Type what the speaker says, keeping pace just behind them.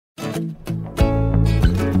All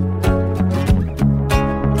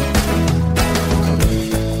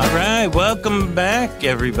right, welcome back,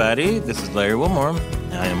 everybody. This is Larry Wilmore.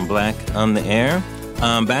 I am Black on the air.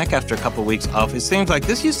 Back after a couple weeks off. It seems like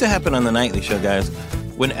this used to happen on the Nightly Show, guys.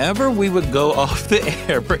 Whenever we would go off the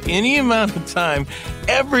air for any amount of time,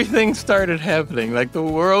 everything started happening. Like the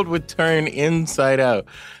world would turn inside out.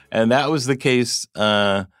 And that was the case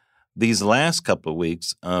these last couple of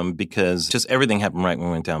weeks because just everything happened right when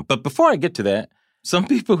we went down. But before I get to that, some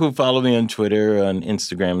people who follow me on Twitter, on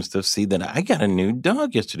Instagram and stuff see that I got a new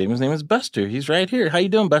dog yesterday. His name is Buster. He's right here. How you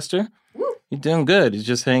doing, Buster? Woo. You're doing good. He's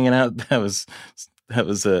just hanging out. That was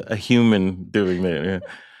a human doing that. Yeah.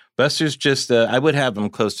 Buster's just, I would have him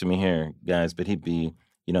close to me here, guys, but he'd be,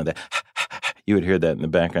 that, you would hear that in the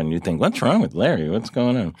background. And you'd think, what's wrong with Larry? What's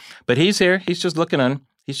going on? But he's here. He's just looking on.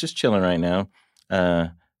 He's just chilling right now,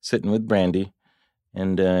 sitting with Brandy.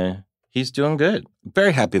 And he's doing good.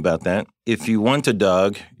 Very happy about that. If you want a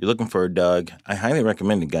dog, you're looking for a dog, I highly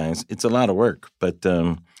recommend it, guys. It's a lot of work, but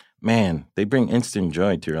man, they bring instant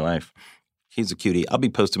joy to your life. He's a cutie. I'll be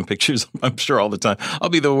posting pictures, I'm sure, all the time. I'll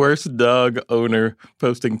be the worst dog owner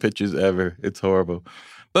posting pictures ever. It's horrible.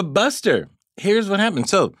 But Buster, here's what happened.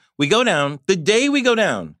 So we go down. The day we go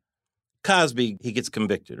down, Cosby, he gets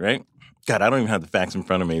convicted, right? God, I don't even have the facts in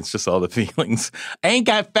front of me. It's just all the feelings. I ain't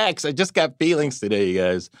got facts. I just got feelings today, you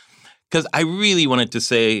guys. Because I really wanted to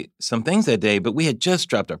say some things that day, but we had just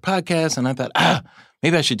dropped our podcast, and I thought,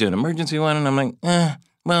 maybe I should do an emergency one. And I'm like,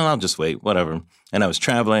 well, I'll just wait, whatever. And I was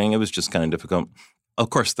traveling. It was just kind of difficult. Of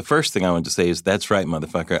course, the first thing I wanted to say is, that's right,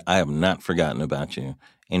 motherfucker. I have not forgotten about you.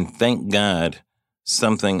 And thank God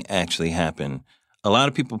something actually happened. A lot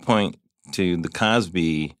of people point to the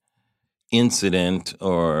Cosby incident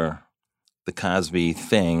or the Cosby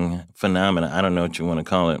thing, phenomena, I don't know what you want to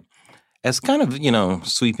call it, as kind of,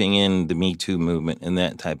 sweeping in the Me Too movement and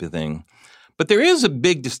that type of thing. But there is a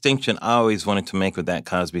big distinction I always wanted to make with that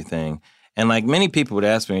Cosby thing. And like many people would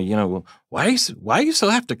ask me, well, why are you so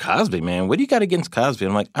after Cosby, man? What do you got against Cosby?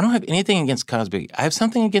 I'm like, I don't have anything against Cosby. I have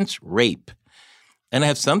something against rape. And I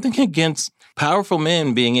have something against powerful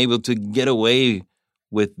men being able to get away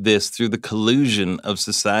with this through the collusion of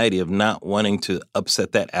society of not wanting to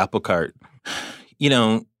upset that apple cart.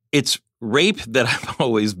 It's rape that I've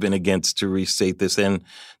always been against, to restate this. And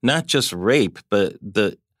not just rape, but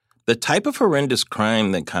the type of horrendous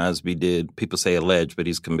crime that Cosby did, people say alleged, but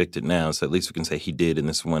he's convicted now, so at least we can say he did in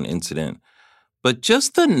this one incident. But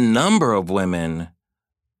just the number of women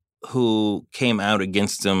who came out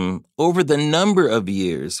against him over the number of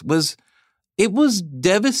years was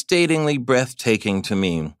devastatingly breathtaking to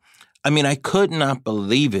me. I mean, I could not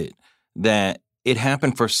believe it that it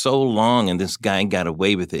happened for so long and this guy got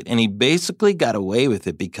away with it. And he basically got away with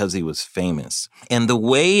it because he was famous. And the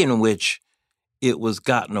way in which it was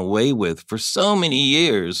gotten away with for so many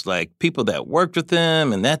years, like people that worked with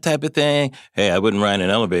him and that type of thing. Hey, I wouldn't ride an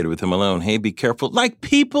elevator with him alone. Hey, be careful. Like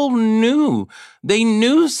people knew. They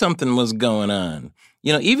knew something was going on.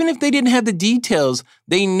 Even if they didn't have the details,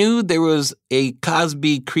 they knew there was a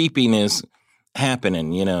Cosby creepiness happening,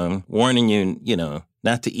 warning you,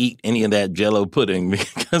 not to eat any of that Jell-O pudding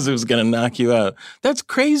because it was going to knock you out. That's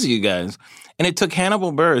crazy, you guys. And it took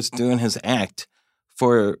Hannibal Buress doing his act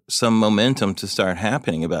for some momentum to start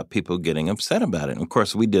happening about people getting upset about it. And of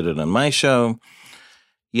course, we did it on my show,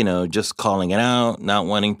 just calling it out, not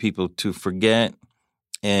wanting people to forget.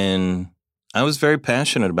 And I was very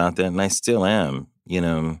passionate about that, and I still am,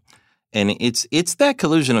 And it's that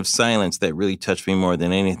collusion of silence that really touched me more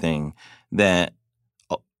than anything, that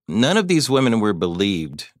none of these women were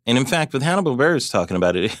believed. And in fact, with Hannibal Buress talking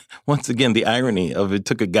about it, once again, the irony of it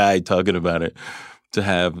took a guy talking about it to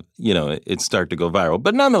have, it start to go viral.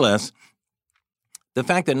 But nonetheless, the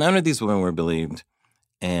fact that none of these women were believed,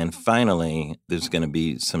 and finally there's going to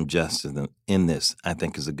be some justice in this, I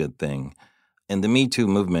think is a good thing. And the Me Too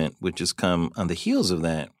movement, which has come on the heels of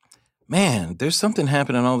that, man, there's something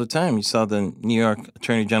happening all the time. You saw the New York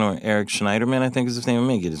Attorney General Eric Schneiderman, I think is his name. I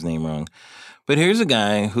may get his name wrong. But here's a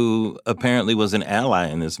guy who apparently was an ally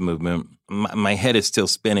in this movement. My head is still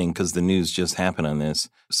spinning because the news just happened on this.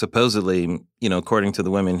 Supposedly, according to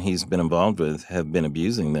the women he's been involved with, have been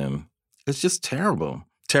abusing them. It's just terrible.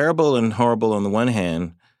 Terrible and horrible on the one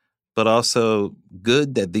hand, but also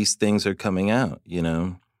good that these things are coming out,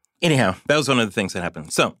 Anyhow, that was one of the things that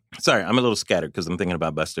happened. So, sorry, I'm a little scattered because I'm thinking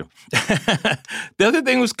about Buster. The other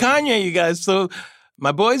thing was Kanye, you guys. So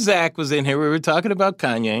my boy Zach was in here. We were talking about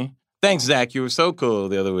Kanye. Thanks, Zach. You were so cool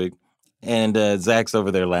the other week. And Zach's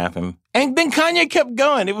over there laughing. And then Kanye kept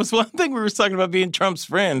going. It was one thing we were talking about being Trump's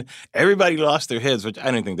friend. Everybody lost their heads, which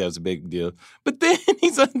I didn't think that was a big deal. But then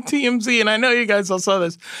he's on TMZ, and I know you guys all saw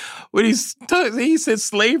this. When he said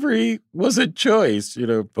slavery was a choice.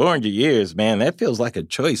 400 years, man, that feels like a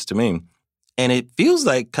choice to me. And it feels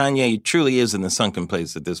like Kanye truly is in the sunken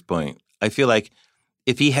place at this point. I feel like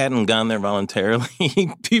if he hadn't gone there voluntarily,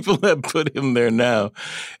 people have put him there now.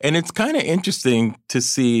 And it's kind of interesting to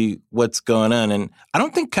see what's going on. And I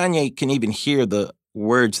don't think Kanye can even hear the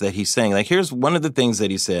words that he's saying. Like, here's one of the things that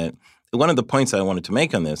he said. One of the points I wanted to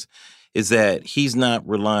make on this is that he's not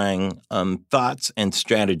relying on thoughts and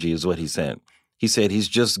strategy is what he said. He said he's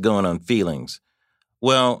just going on feelings.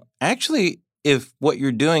 Well, actually, if what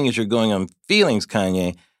you're doing is you're going on feelings,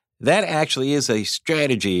 Kanye, that actually is a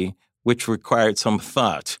strategy which required some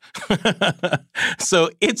thought. So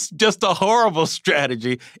it's just a horrible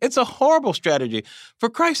strategy. It's a horrible strategy. For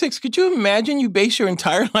Christ's sakes, could you imagine you base your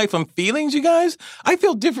entire life on feelings, you guys? I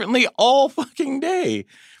feel differently all fucking day.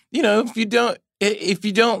 If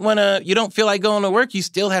you don't want to, you don't feel like going to work, you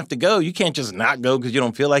still have to go. You can't just not go because you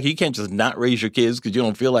don't feel like it. You can't just not raise your kids because you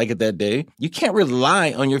don't feel like it that day. You can't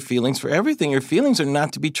rely on your feelings for everything. Your feelings are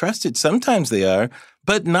not to be trusted. Sometimes they are,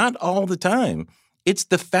 but not all the time. It's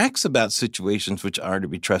the facts about situations which are to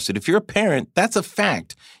be trusted. If you're a parent, that's a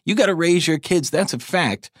fact. You got to raise your kids. That's a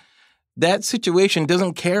fact. That situation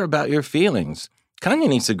doesn't care about your feelings. Kanye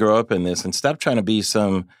needs to grow up in this and stop trying to be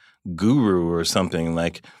some guru or something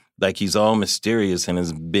like he's all mysterious and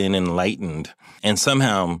has been enlightened. And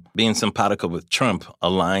somehow being simpatico with Trump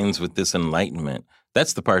aligns with this enlightenment.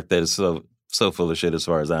 That's the part that is so full of shit as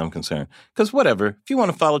far as I'm concerned. Because whatever, if you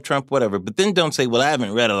want to follow Trump, whatever. But then don't say, well, I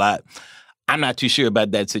haven't read a lot. I'm not too sure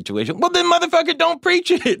about that situation. Well, then, motherfucker, don't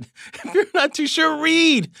preach it. If you're not too sure,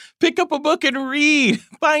 read. Pick up a book and read.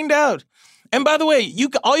 Find out. And by the way,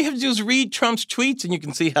 all you have to do is read Trump's tweets and you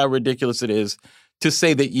can see how ridiculous it is to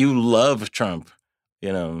say that you love Trump. I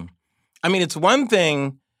mean, it's one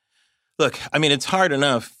thing. Look, I mean, it's hard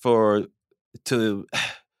enough to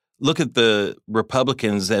look at the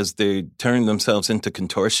Republicans as they turn themselves into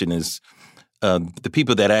contortionists, the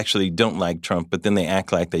people that actually don't like Trump, but then they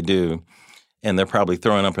act like they do. And they're probably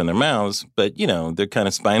throwing up in their mouths, but, they're kind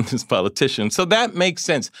of spineless politicians. So that makes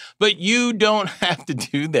sense. But you don't have to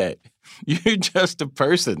do that. You're just a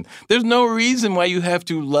person. There's no reason why you have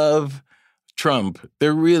to love Trump.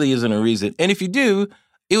 There really isn't a reason. And if you do,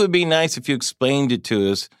 it would be nice if you explained it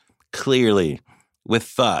to us clearly with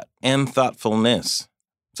thought and thoughtfulness.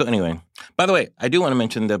 So anyway, by the way, I do want to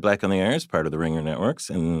mention that Black on the Air is part of the Ringer Networks,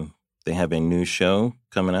 and they have a new show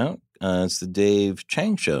coming out. It's the Dave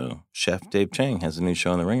Chang Show. Chef Dave Chang has a new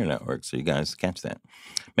show on the Ringer Network, so you guys catch that.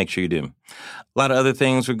 Make sure you do. A lot of other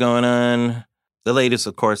things were going on. The latest,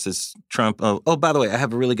 of course, is Trump. Oh, by the way, I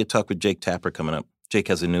have a really good talk with Jake Tapper coming up. Jake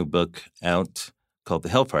has a new book out called The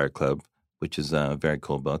Hellfire Club, which is a very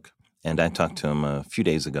cool book. And I talked to him a few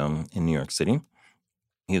days ago in New York City.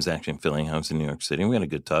 He was actually in Philly. I was in New York City. We had a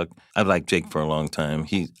good talk. I've liked Jake for a long time.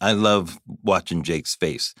 I love watching Jake's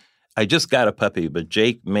face. I just got a puppy, but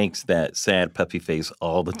Jake makes that sad puppy face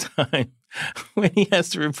all the time when he has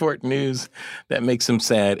to report news that makes him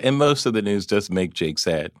sad. And most of the news does make Jake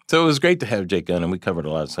sad. So it was great to have Jake on, and we covered a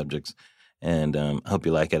lot of subjects. And I hope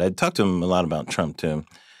you like it. I talked to him a lot about Trump, too,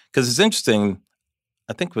 because it's interesting.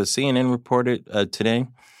 I think it was CNN reported today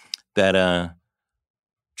that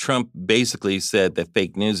Trump basically said that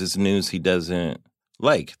fake news is news he doesn't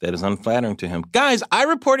like, that is unflattering to him. Guys, I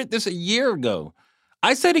reported this a year ago.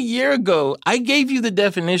 I said a year ago, I gave you the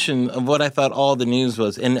definition of what I thought all the news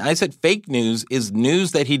was. And I said fake news is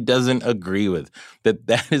news that he doesn't agree with,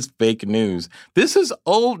 that is fake news. This is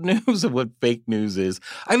old news of what fake news is.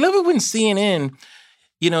 I love it when CNN,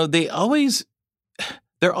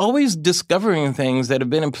 they're always discovering things that have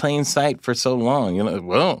been in plain sight for so long.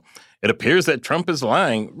 Well, it appears that Trump is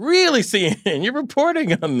lying. Really, CNN, you're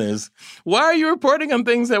reporting on this. Why are you reporting on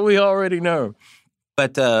things that we already know?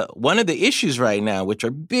 But one of the issues right now, which are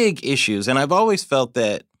big issues, and I've always felt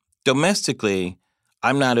that domestically,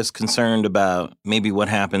 I'm not as concerned about maybe what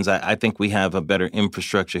happens. I think we have a better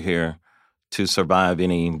infrastructure here to survive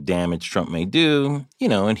any damage Trump may do,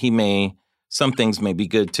 and some things may be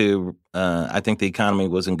good too. I think the economy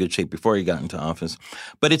was in good shape before he got into office.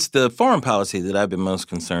 But it's the foreign policy that I've been most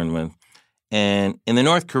concerned with. And in the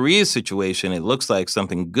North Korea situation, it looks like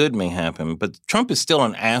something good may happen. But Trump is still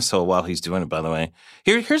an asshole while he's doing it, by the way.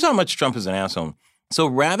 Here's how much Trump is an asshole. So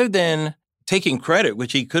rather than taking credit,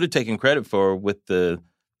 which he could have taken credit for with the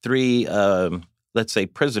 3, let's say,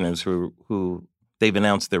 prisoners who they've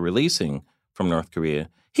announced they're releasing from North Korea,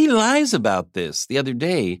 he lies about this the other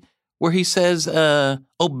day where he says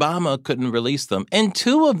Obama couldn't release them. And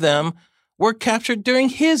 2 of them were captured during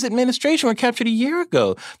his administration, were captured a year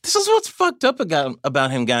ago. This is what's fucked up about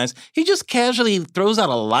him, guys. He just casually throws out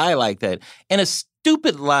a lie like that, and a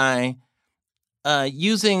stupid lie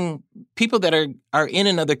using people that are in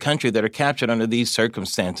another country that are captured under these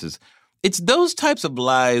circumstances. It's those types of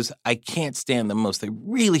lies I can't stand the most. They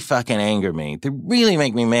really fucking anger me. They really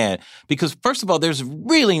make me mad because, first of all, there's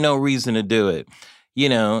really no reason to do it.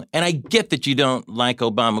 And I get that you don't like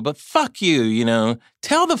Obama, but fuck you,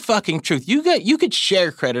 Tell the fucking truth. You could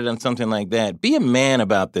share credit on something like that. Be a man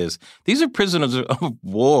about this. These are prisoners of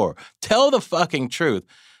war. Tell the fucking truth.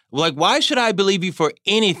 Like, why should I believe you for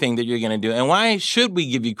anything that you're going to do? And why should we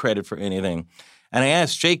give you credit for anything? And I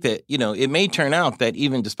asked Jake that, it may turn out that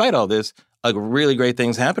even despite all this, really great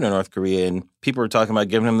things happen in North Korea. And people are talking about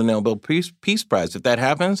giving him the Nobel Peace Prize. If that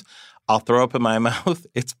happens, I'll throw up in my mouth.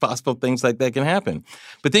 It's possible things like that can happen.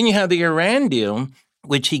 But then you have the Iran deal,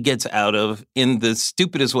 which he gets out of in the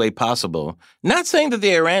stupidest way possible. Not saying that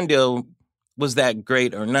the Iran deal was that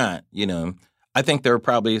great or not, I think there are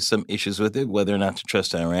probably some issues with it, whether or not to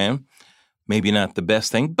trust Iran. Maybe not the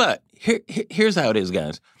best thing. But here's how it is,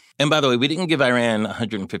 guys. And by the way, we didn't give Iran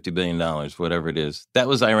 $150 billion, whatever it is. That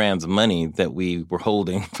was Iran's money that we were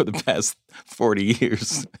holding for the past 40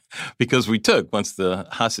 years because we took once the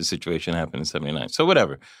hostage situation happened in 79. So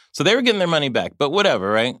whatever. So they were getting their money back, but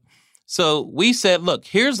whatever, right? So we said, look,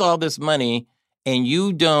 here's all this money and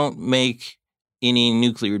you don't make any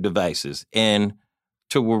nuclear devices. And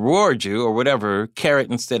to reward you or whatever,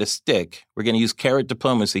 carrot instead of stick, we're going to use carrot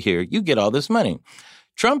diplomacy here. You get all this money.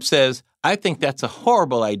 Trump says, I think that's a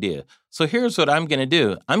horrible idea. So here's what I'm going to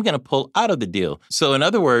do. I'm going to pull out of the deal. So in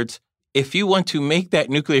other words, if you want to make that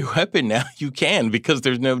nuclear weapon now, you can because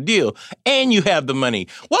there's no deal and you have the money.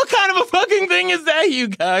 What kind of a fucking thing is that, you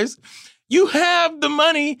guys? You have the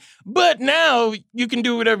money, but now you can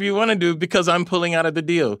do whatever you want to do because I'm pulling out of the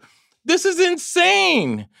deal. This is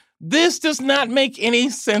insane. This does not make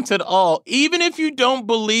any sense at all. Even if you don't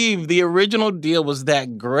believe the original deal was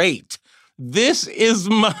that great, this is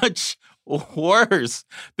much worse.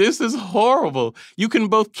 This is horrible. You can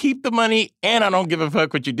both keep the money and I don't give a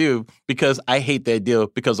fuck what you do because I hate that deal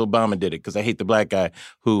because Obama did it, because I hate the black guy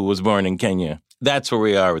who was born in Kenya. That's where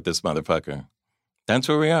we are with this motherfucker. That's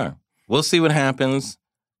where we are. We'll see what happens.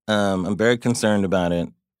 I'm very concerned about it,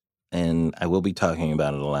 and I will be talking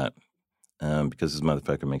about it a lot because this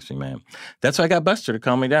motherfucker makes me mad. That's why I got Buster to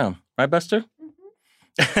calm me down. Right, Buster?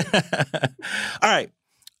 Mm-hmm. All right.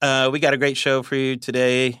 We got a great show for you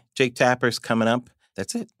today. Jake Tapper's coming up.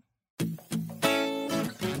 That's it.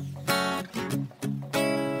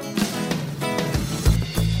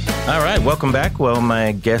 All right, welcome back. Well,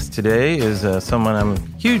 my guest today is someone I'm a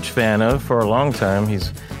huge fan of for a long time. He's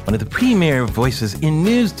one of the premier voices in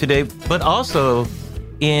news today, but also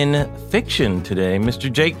in fiction today,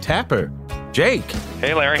 Mr. Jake Tapper. Jake.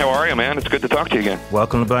 Hey, Larry. How are you, man? It's good to talk to you again.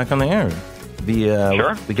 Welcome to Black on the Air.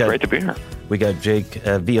 Sure. Great to be here. We got Jake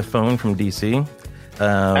via phone from D.C.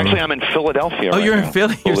 Actually, I'm in Philadelphia. Oh, you're in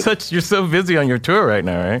Philly. You're so busy on your tour right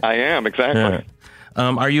now, right? I am, exactly.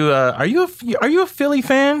 Yeah. Are you a Philly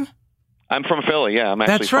fan? I'm from Philly. Yeah, I'm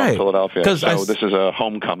actually from Philadelphia. So this is a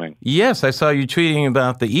homecoming. Yes, I saw you tweeting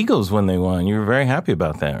about the Eagles when they won. You were very happy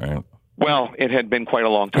about that, right? Well, it had been quite a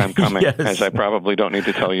long time coming, yes. As I probably don't need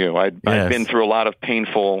to tell you. I'd been through a lot of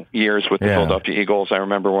painful years with the Philadelphia Eagles. I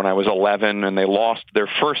remember when I was 11 and they lost their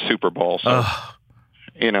first Super Bowl. So,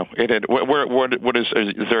 it had. What is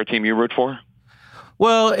there a team you root for?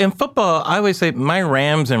 Well, in football, I always say my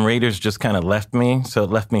Rams and Raiders just kind of left me, so it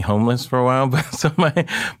left me homeless for a while. But so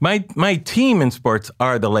my team in sports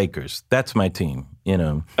are the Lakers. That's my team.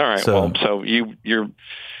 All right. So you've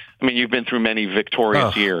been through many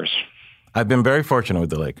victorious years. I've been very fortunate with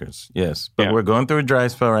the Lakers, yes. But we're going through a dry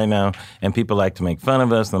spell right now, and people like to make fun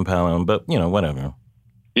of us and pile on, but, whatever.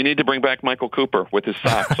 You need to bring back Michael Cooper with his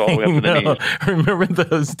socks all the way up to the knees. Remember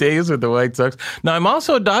those days with the White Sox? Now, I'm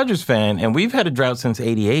also a Dodgers fan, and we've had a drought since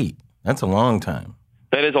 '88. That's a long time.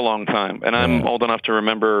 That is a long time. And I'm old enough to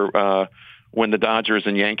remember when the Dodgers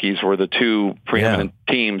and Yankees were the two preeminent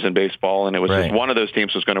teams in baseball, and it was just one of those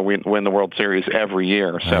teams was going to win the World Series every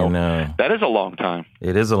year. So that is a long time.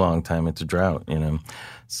 It is a long time. It's a drought,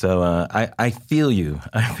 So I feel you.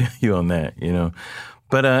 I feel you on that,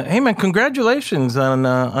 But hey, man, congratulations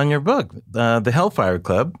on your book, The Hellfire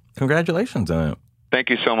Club. Congratulations on it. Thank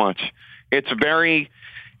you so much.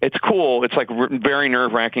 It's cool. It's like very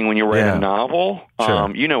nerve-wracking when you write a novel.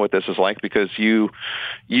 Sure. You know what this is like because you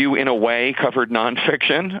in a way covered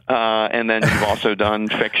nonfiction, and then you've also done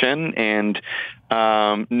fiction. And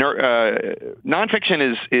Nonfiction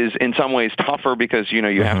is in some ways tougher because, you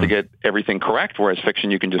have to get everything correct, whereas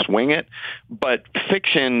fiction, you can just wing it. But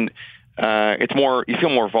fiction, it's more, you feel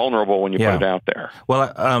more vulnerable when you put it out there.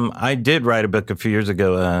 Well, I did write a book a few years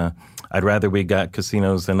ago. I'd Rather We Got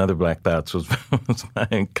Casinos Than Other Black Thoughts was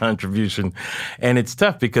my contribution. And it's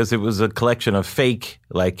tough because it was a collection of fake,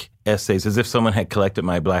 essays, as if someone had collected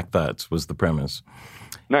my Black Thoughts was the premise.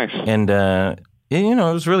 Nice. And, it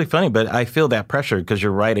was really funny, but I feel that pressure because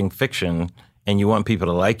you're writing fiction and you want people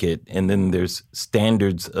to like it. And then there's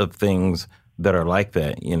standards of things that are like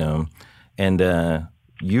that, and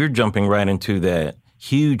you're jumping right into that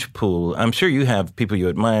huge pool. I'm sure you have people you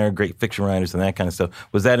admire, great fiction writers and that kind of stuff.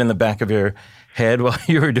 Was that in the back of your head while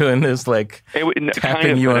you were doing this,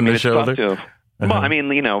 tapping you on the shoulder? Well, I mean,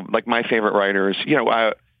 my favorite writers,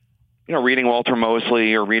 reading Walter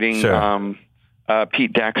Mosley or reading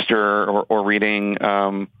Pete Dexter or reading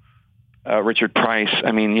Richard Price.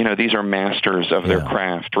 I mean, these are masters of their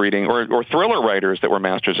craft. Reading or thriller writers that were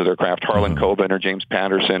masters of their craft, Harlan Coben or James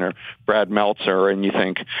Patterson or Brad Meltzer, and you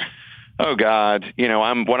think, oh God,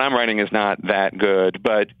 what I'm writing is not that good,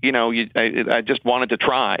 but I just wanted to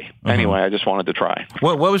try. Anyway, I just wanted to try.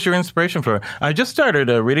 What was your inspiration for it? I just started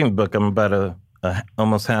reading the book. I'm about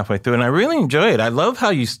almost halfway through, and I really enjoy it. I love how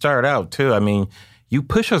you start out too. I mean, you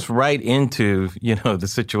push us right into the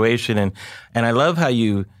situation, and I love how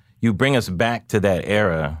you bring us back to that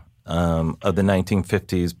era of the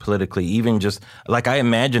 1950s politically. Even just I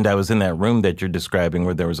imagined I was in that room that you're describing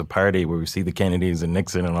where there was a party where we see the Kennedys and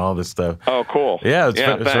Nixon and all this stuff. Oh, cool. Yeah, it's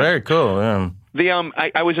very cool.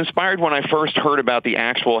 I was inspired when I first heard about the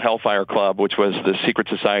actual Hellfire Club, which was the secret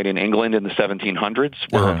society in England in the 1700s,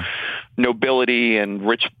 where nobility and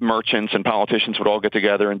rich merchants and politicians would all get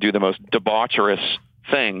together and do the most debaucherous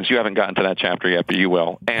things. You haven't gotten to that chapter yet, but you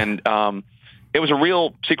will. And it was a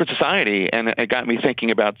real secret society, and it got me thinking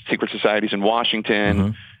about secret societies in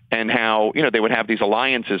Washington and how, they would have these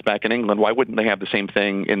alliances back in England. Why wouldn't they have the same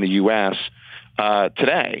thing in the U.S.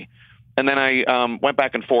 Today? And then I went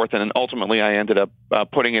back and forth, and then ultimately I ended up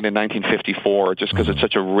putting it in 1954 just because it's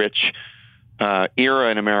such a rich era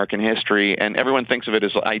in American history, and everyone thinks of it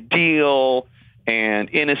as ideal and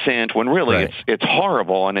innocent when really it's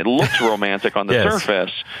horrible, and it looks romantic on the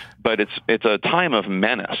surface, but it's a time of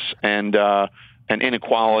menace and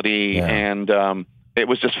inequality, and it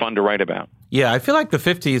was just fun to write about. Yeah, I feel like the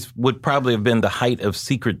 50s would probably have been the height of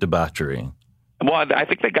secret debauchery. Well, I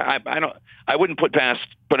think I wouldn't put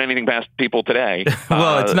anything past people today.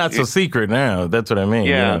 Well, it's not so secret now. That's what I mean.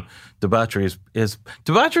 Yeah, debauchery has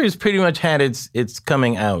pretty much had its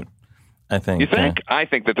coming out. I think. You think? Yeah. I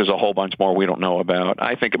think that there's a whole bunch more we don't know about.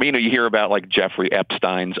 I think, you hear about Jeffrey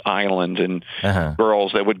Epstein's island and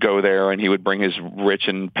girls that would go there, and he would bring his rich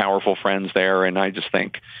and powerful friends there, and I just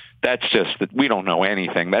think that's just that we don't know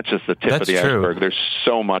anything. That's just the tip of the iceberg. There's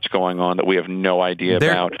so much going on that we have no idea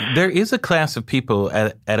about. There is a class of people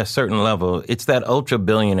at a certain level. It's that ultra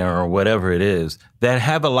billionaire or whatever it is that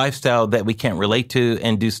have a lifestyle that we can't relate to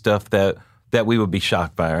and do stuff that we would be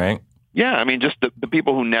shocked by, right? Yeah, I mean, just the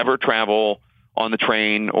people who never travel on the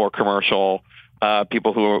train or commercial,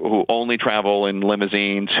 people who only travel in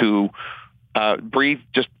limousines, who breathe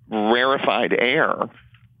just rarefied air,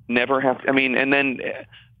 never have. And then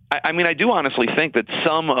I do honestly think that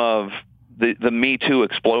some of the Me Too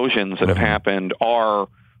explosions that have happened are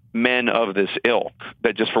men of this ilk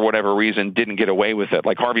that just for whatever reason didn't get away with it.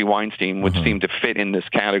 Like Harvey Weinstein would seem to fit in this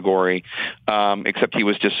category, except he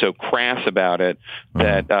was just so crass about it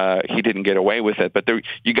that he didn't get away with it. But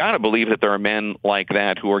you got to believe that there are men like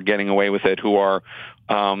that who are getting away with it, who are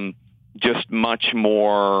just much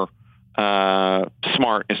more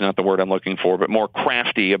smart is not the word I'm looking for, but more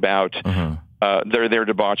crafty about their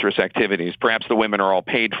debaucherous activities. Perhaps the women are all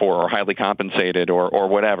paid for or highly compensated or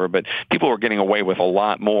whatever, but people are getting away with a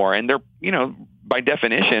lot more, and they're, by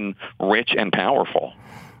definition, rich and powerful.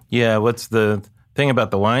 Yeah, what's the thing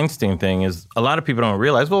about the Weinstein thing is a lot of people don't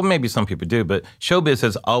realize, well, maybe some people do, but showbiz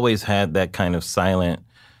has always had that kind of silent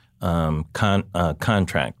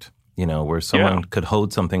contract, where someone could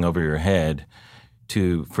hold something over your head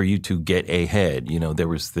for you to get ahead. There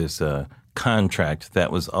was this contract that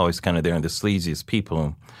was always kind of there, and the sleaziest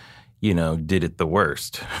people, did it the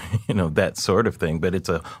worst, that sort of thing. But it's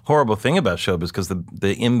a horrible thing about showbiz because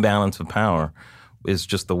the imbalance of power is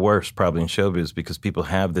just the worst probably in showbiz because people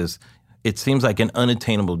have this, it seems like an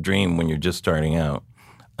unattainable dream when you're just starting out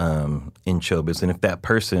in showbiz. And if that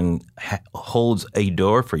person holds a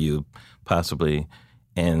door for you, possibly,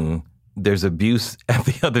 and there's abuse at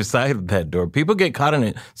the other side of that door, people get caught in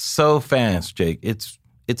it so fast, Jake.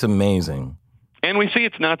 It's amazing. And we see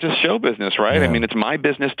it's not just show business, right? Yeah. I mean, it's my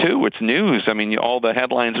business too. It's news. I mean, all the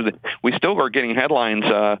headlines. We still are getting headlines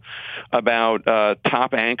about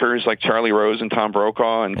top anchors like Charlie Rose and Tom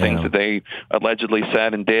Brokaw and things that they allegedly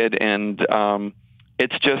said and did. And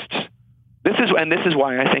it's just this is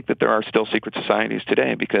why I think that there are still secret societies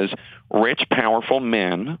today, because rich, powerful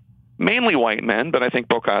men, mainly white men, but I think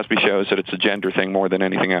Bill Cosby shows that it's a gender thing more than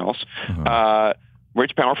anything else.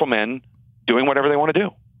 Rich, powerful men doing whatever they want to do.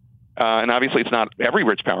 And obviously it's not every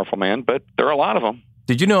rich, powerful man, but there are a lot of them.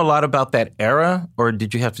 Did you know a lot about that era, or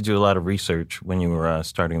did you have to do a lot of research when you were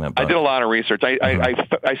starting that book? I did a lot of research.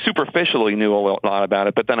 I superficially knew a lot about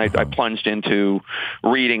it, but then I plunged into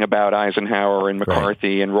reading about Eisenhower and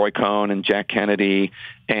McCarthy and Roy Cohn and Jack Kennedy,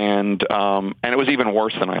 and it was even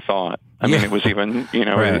worse than I thought. I mean, it was even,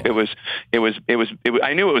 it was.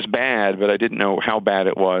 I knew it was bad, but I didn't know how bad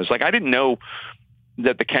it was. Like, I didn't know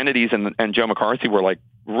that the Kennedys and Joe McCarthy were like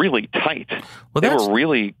really tight. Well, they were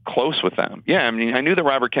really close with them. Yeah, I mean, I knew that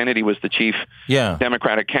Robert Kennedy was the chief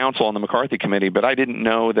Democratic counsel on the McCarthy committee, but I didn't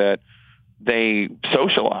know that they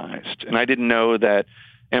socialized, and I didn't know that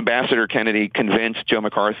Ambassador Kennedy convinced Joe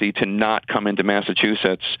McCarthy to not come into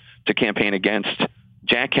Massachusetts to campaign against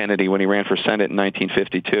Jack Kennedy when he ran for Senate in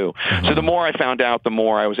 1952. So the more I found out, the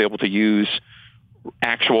more I was able to use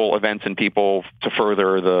actual events and people to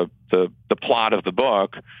further the plot of the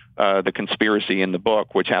book, the conspiracy in the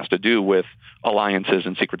book, which has to do with alliances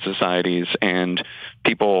and secret societies and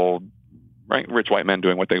people, right, rich white men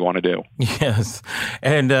doing what they want to do. Yes.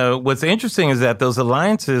 And what's interesting is that those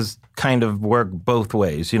alliances kind of work both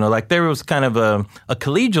ways. Like there was kind of a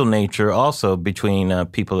collegial nature also between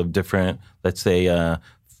people of different, let's say,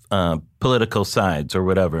 political sides or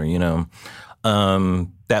whatever,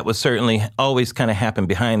 that was certainly always kind of happen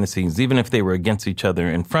behind the scenes, even if they were against each other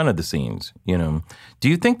in front of the scenes, Do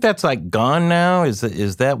you think that's like gone now?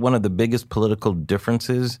 Is that one of the biggest political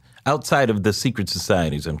differences outside of the secret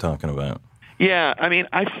societies I'm talking about? Yeah, I mean,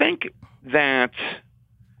 I think that,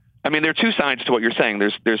 there are two sides to what you're saying.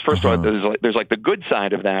 There's first of all, there's like the good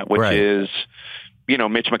side of that, which is,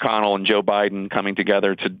 Mitch McConnell and Joe Biden coming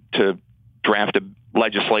together to draft a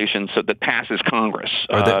legislation so that passes Congress.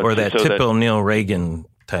 Or that typical O'Neill Reagan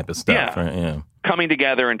type of stuff. Yeah. Right? Yeah. Coming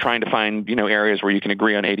together and trying to find, areas where you can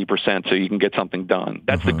agree on 80% so you can get something done.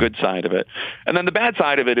 That's the good side of it. And then the bad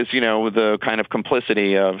side of it is, the kind of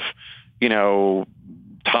complicity of,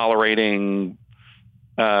 tolerating,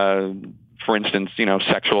 for instance,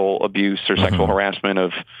 sexual abuse or sexual harassment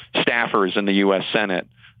of staffers in the U.S. Senate,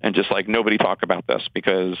 and just like, nobody talk about this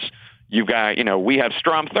because you've got, we have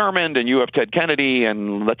Strom Thurmond and you have Ted Kennedy,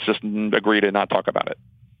 and let's just agree to not talk about it.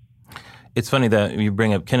 It's funny that you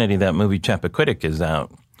bring up Kennedy. That movie Chappaquiddick is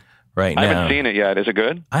out right now. I haven't seen it yet. Is it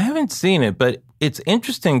good? I haven't seen it, but it's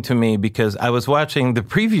interesting to me because I was watching the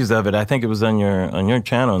previews of it. I think it was on your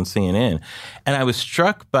channel on CNN, and I was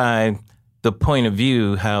struck by the point of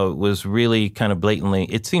view, how it was really kind of blatantly.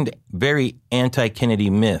 It seemed very anti-Kennedy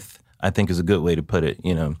myth, I think is a good way to put it.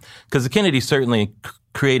 Because the Kennedy certainly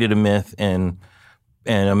created a myth, and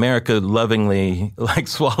America lovingly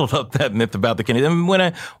swallowed up that myth about the Kennedy. And what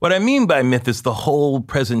I mean by myth is the whole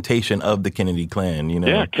presentation of the Kennedy clan.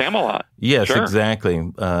 Yeah, Camelot. Yes, sure.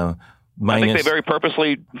 Exactly. I think they very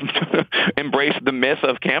purposely embraced the myth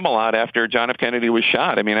of Camelot after John F. Kennedy was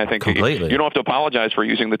shot. I think completely. You don't have to apologize for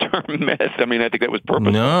using the term myth. I think that was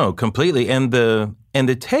purposeful. No, completely. And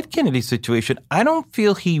the Ted Kennedy situation, I don't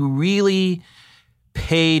feel he really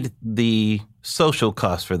paid the social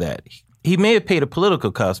cost for that. He may have paid a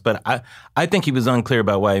political cost, but I think he was unclear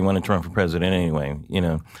about why he wanted to run for president anyway,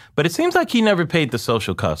 But it seems like he never paid the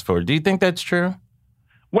social cost for it. Do you think that's true?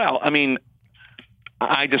 Well,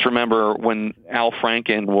 I just remember when Al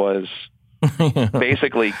Franken was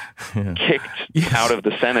basically kicked out of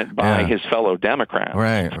the Senate by his fellow Democrats.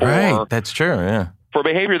 Right. That's true, yeah. For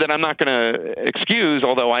behavior that I'm not going to excuse,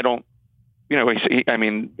 although I don't,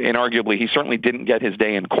 inarguably, he certainly didn't get his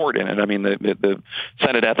day in court in it. The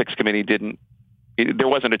Senate Ethics Committee there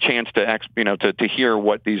wasn't a chance to hear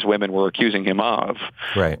what these women were accusing him of.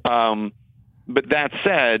 Right. But that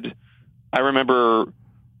said, I remember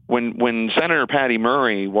when Senator Patty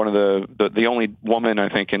Murray, one of the only woman, I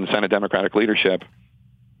think, in Senate Democratic leadership,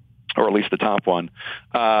 or at least the top one,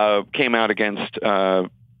 came out against Al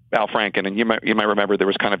Franken. And you might remember there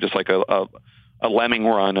was kind of just like a lemming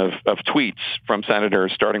run of tweets from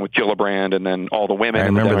senators, starting with Gillibrand and then all the women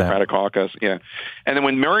in the Democratic caucus. Yeah. And then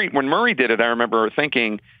when Murray did it, I remember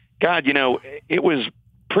thinking, God, it was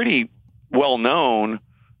pretty well known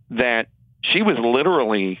that she was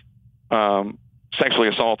literally sexually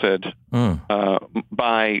assaulted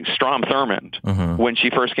by Strom Thurmond when she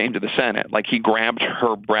first came to the Senate. Like, he grabbed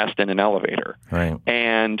her breast in an elevator. Right.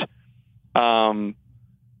 And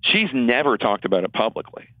she's never talked about it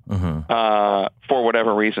publicly for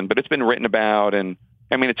whatever reason, but it's been written about, and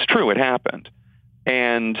I mean, it's true, it happened.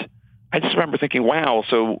 And I just remember thinking, wow,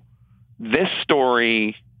 so this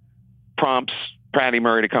story prompts Patty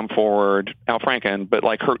Murray to come forward, Al Franken, but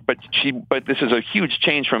this is a huge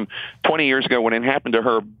change from 20 years ago when it happened to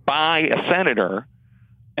her by a senator,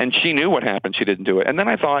 and she knew what happened. She didn't do it. And then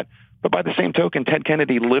I thought, but by the same token, Ted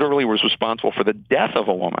Kennedy literally was responsible for the death of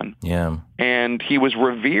a woman. Yeah. And he was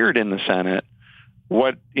revered in the Senate.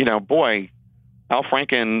 Boy, Al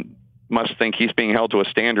Franken must think he's being held to a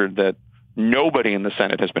standard that nobody in the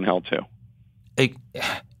Senate has been held to.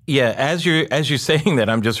 Yeah, as you're saying that,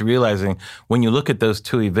 I'm just realizing when you look at those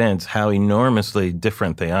two events, how enormously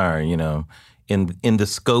different they are, in the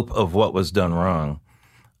scope of what was done wrong.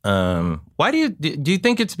 Why do you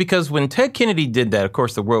think it's because when Ted Kennedy did that, of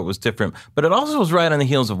course, the world was different, but it also was right on the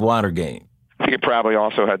heels of Watergate? I think it probably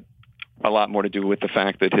also had a lot more to do with the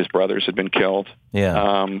fact that his brothers had been killed.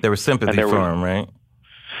 Yeah, there was sympathy for him, right?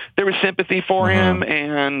 There was sympathy for him,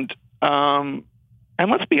 and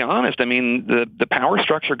let's be honest, I mean, the power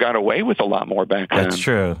structure got away with a lot more back then. That's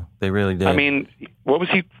true. They really did. I mean, what was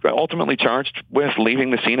he ultimately charged with?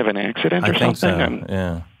 Leaving the scene of an accident or something? I think so,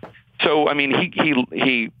 yeah. So, I mean,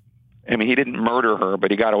 he didn't murder her,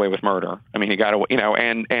 but he got away with murder. I mean, he got away,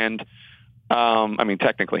 I mean,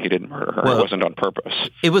 technically he didn't murder her. Well, it wasn't on purpose.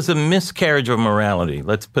 It was a miscarriage of morality.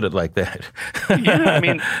 Let's put it like that. Yeah, I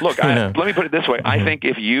mean, look, let me put it this way. I think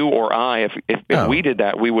if you or I, if we did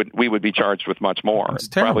that, we would be charged with much more.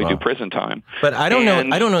 Probably do prison time. But I don't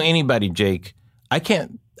know anybody, Jake.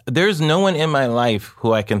 There's no one in my life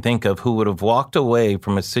who I can think of who would have walked away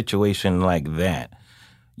from a situation like that,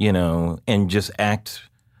 and just act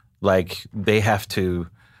like they have to,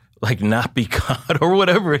 not be caught or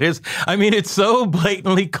whatever it is. I mean, it's so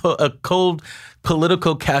blatantly a cold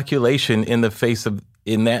political calculation in the face of,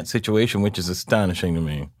 in that situation, which is astonishing to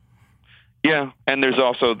me. Yeah, and there's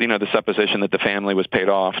also, the supposition that the family was paid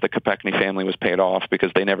off, the Kopechne family was paid off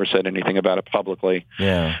because they never said anything about it publicly.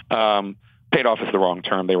 Yeah. Paid off is the wrong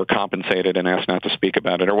term. They were compensated and asked not to speak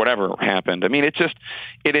about it or whatever happened. I mean, it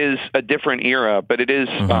is a different era, but it is,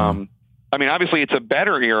 obviously it's a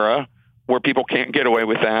better era where people can't get away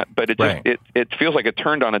with that, but it feels like it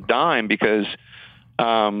turned on a dime because,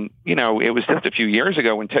 it was just a few years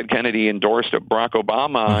ago when Ted Kennedy endorsed Barack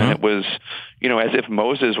Obama, and it was, as if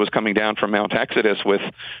Moses was coming down from Mount Exodus with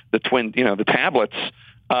the the tablets,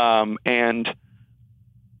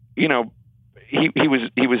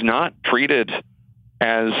 he was not treated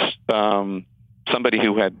as somebody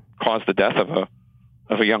who had caused the death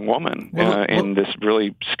of a young woman in this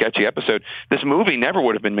really sketchy episode. This movie never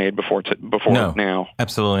would have been made before now.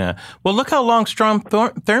 Absolutely not. Well, look how long Strom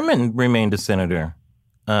Thurmond remained a senator.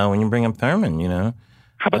 When you bring up Thurmond,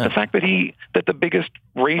 How about the fact that the biggest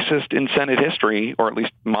racist in Senate history, or at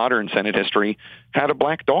least modern Senate history, had a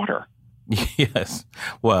black daughter? Yes.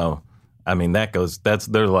 Well, I mean, there's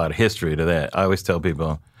a lot of history to that. I always tell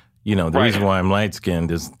people, the reason why I'm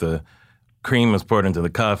light-skinned is the cream was poured into the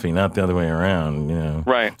coffee, not the other way around,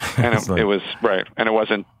 Right. And it was, right. And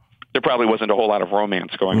there probably wasn't a whole lot of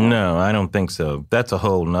romance going on. No, I don't think so. That's a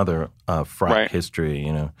whole nother fraught history,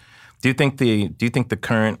 Do you think the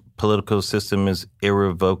current political system is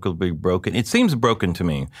irrevocably broken? It seems broken to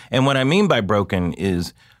me. And what I mean by broken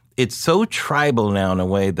is it's so tribal now in a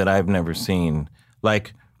way that I've never seen.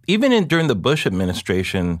 Like, even during the Bush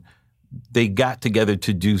administration, they got together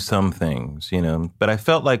to do some things, But I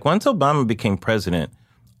felt like once Obama became president,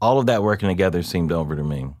 all of that working together seemed over to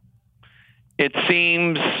me. It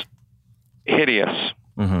seems hideous,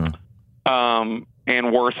 and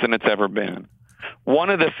worse than it's ever been. One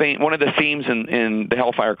of the themes in the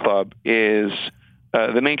Hellfire Club is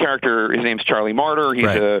the main character. His name's Charlie Martyr.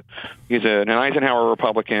 He's an Eisenhower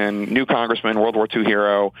Republican, new congressman, World War II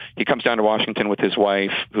hero. He comes down to Washington with his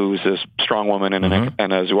wife, who's a strong woman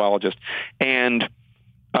and a zoologist, and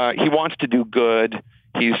he wants to do good.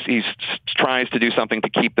 He tries to do something to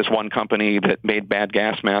keep this one company that made bad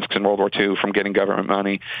gas masks in World War II from getting government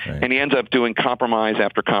money. Right. And he ends up doing compromise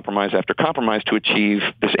after compromise after compromise to achieve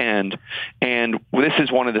this end. And this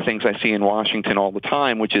is one of the things I see in Washington all the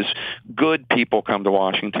time, which is good people come to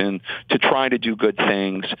Washington to try to do good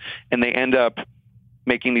things, and they end up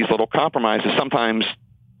making these little compromises. Sometimes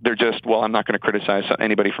they're just, well, I'm not going to criticize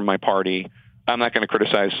anybody from my party. I'm not going to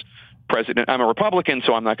criticize President. I'm a Republican,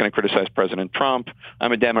 so I'm not going to criticize President Trump.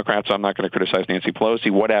 I'm a Democrat, so I'm not going to criticize Nancy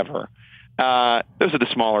Pelosi, whatever. Those are the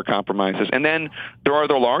smaller compromises. And then there are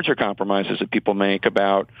the larger compromises that people make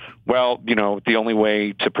about, well, the only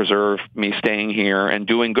way to preserve me staying here and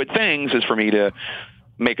doing good things is for me to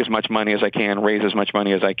make as much money as I can, raise as much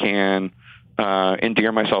money as I can,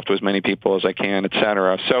 endear myself to as many people as I can, et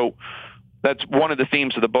cetera. So that's one of the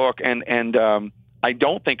themes of the book. And I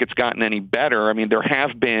don't think it's gotten any better. I mean, there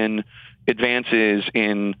have been advances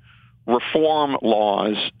in reform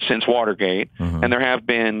laws since Watergate,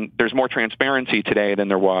 and there's more transparency today than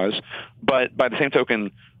there was. But by the same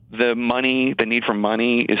token, the need for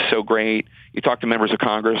money is so great. You talk to members of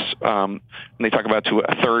Congress, and they talk about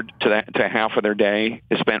a third to half of their day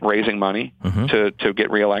is spent raising money to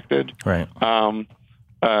get reelected. Right.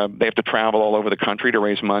 They have to travel all over the country to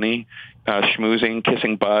raise money, schmoozing,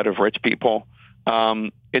 kissing butt of rich people.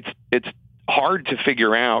 It's hard to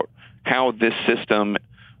figure out how this system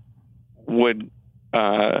would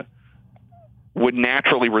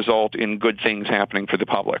naturally result in good things happening for the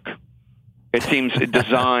public. It seems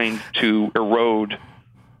designed to erode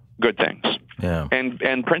good things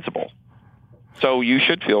and principle. So you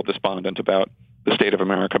should feel despondent about the state of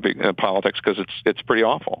America politics because it's pretty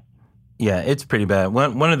awful. Yeah, it's pretty bad.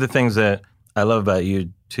 One of the things that I love about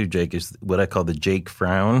you too, Jake, is what I call the Jake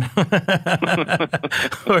frown.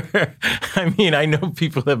 Where, I mean, I know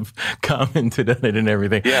people have commented on it and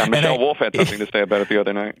everything. Yeah, Michelle Wolf had something to say about it the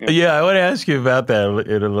other night. Yeah, I want to ask you about that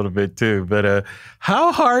in a little bit too. But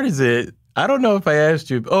how hard is it? I don't know if I asked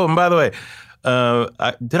you. Oh, and by the way,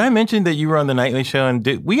 did I mention that you were on the Nightly Show? And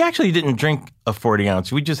we actually didn't drink a 40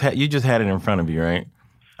 ounce. You just had it in front of you, right?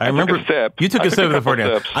 I remember took a sip. You took a sip of the 40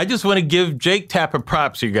 ounce. I just want to give Jake Tapper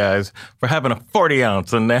props, you guys, for having a 40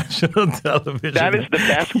 ounce on national television. That is the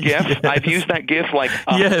best gift. Yes. I've used that gift like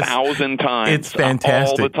 1,000 times. It's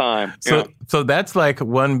fantastic. All the time. So that's like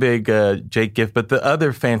one big Jake gift. But the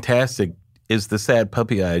other fantastic is the sad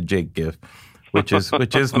puppy-eyed Jake gift, which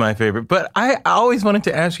is my favorite. But I always wanted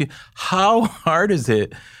to ask you, how hard is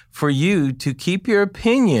it for you to keep your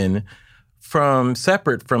opinion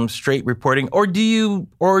separate from straight reporting, or do you?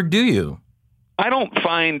 I don't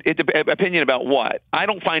find it opinion about what. I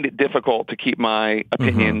don't find it difficult to keep my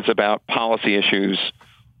opinions about policy issues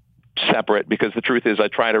separate because the truth is I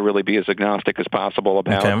try to really be as agnostic as possible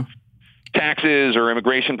about taxes or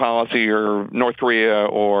immigration policy or North Korea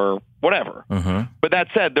or whatever. But that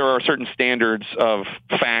said, there are certain standards of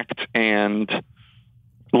fact and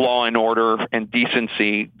law and order and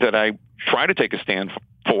decency that I try to take a stand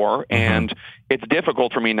for, and it's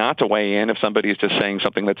difficult for me not to weigh in if somebody is just saying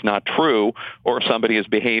something that's not true, or if somebody is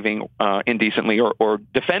behaving indecently or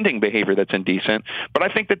defending behavior that's indecent. But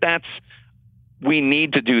I think we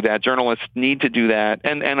need to do that. Journalists need to do that,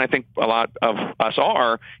 and I think a lot of us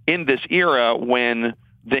are in this era when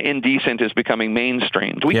the indecent is becoming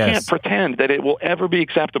mainstreamed. We can't pretend that it will ever be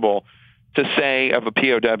acceptable to say of a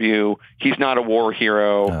POW, he's not a war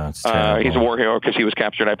hero. He's a war hero because he was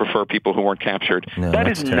captured. I prefer people who weren't captured. No, that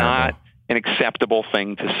is not an acceptable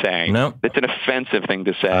thing to say. No. It's an offensive thing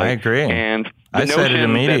to say. I agree. And I said it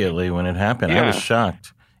immediately when it happened. I was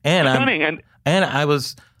shocked. And I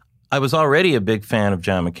was already a big fan of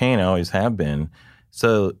John McCain. I always have been.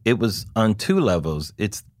 So it was on two levels.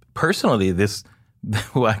 It's personally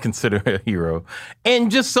who I consider a hero,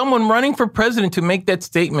 and just someone running for president to make that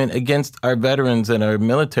statement against our veterans and our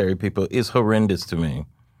military people is horrendous to me.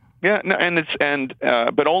 Yeah,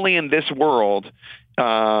 no, but only in this world,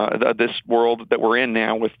 this world that we're in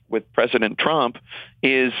now with President Trump,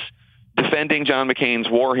 is defending John McCain's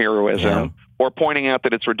war heroism or pointing out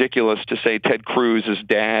that it's ridiculous to say Ted Cruz's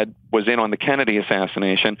dad was in on the Kennedy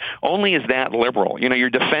assassination. Only is that liberal.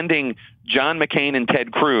 You're defending John McCain and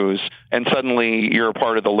Ted Cruz, and suddenly you're a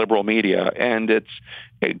part of the liberal media, and it's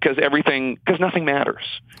because nothing matters.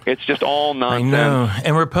 It's just all nonsense. I know,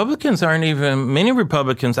 and many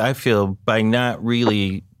Republicans, I feel, by not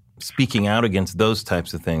really speaking out against those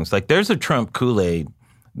types of things. Like there's a Trump Kool-Aid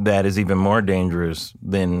that is even more dangerous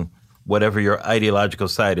than whatever your ideological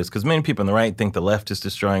side is, because many people on the right think the left is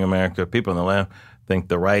destroying America. People on the left think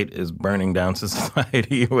the right is burning down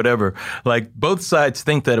society or whatever. Like both sides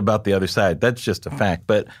think that about the other side. That's just a fact.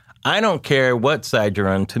 But I don't care what side you're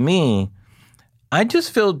on. To me, I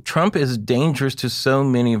just feel Trump is dangerous to so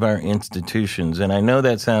many of our institutions. And I know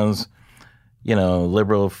that sounds,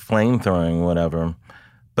 liberal flamethrowing, whatever.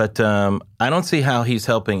 But I don't see how he's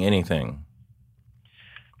helping anything.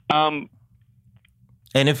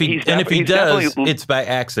 And if he does, it's by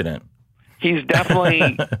accident. He's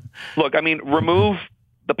definitely look. I mean, remove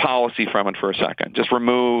the policy from it for a second. Just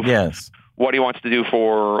remove what he wants to do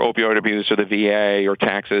for opioid abuse or the VA or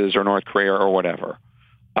taxes or North Korea or whatever.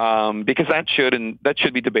 because that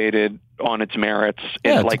should be debated on its merits,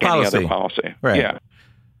 like any other policy. Right. Yeah,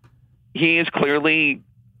 he is clearly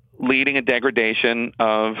leading a degradation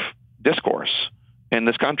of discourse in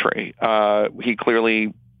this country. He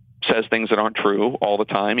clearly says things that aren't true all the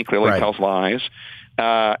time. He clearly tells lies,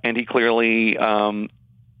 and he clearly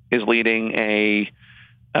is leading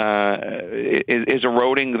is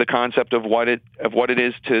eroding the concept of what it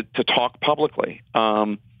is to talk publicly.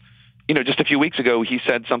 Just a few weeks ago, he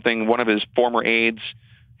said something. One of his former aides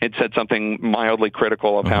had said something mildly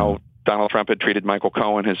critical of how Donald Trump had treated Michael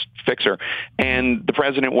Cohen, his fixer, and the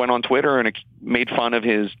president went on Twitter and made fun of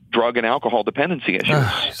his drug and alcohol dependency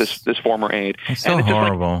issues. This former aide. It's so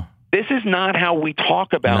horrible. This is not how we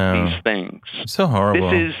talk about these things. It's so horrible.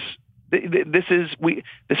 This is.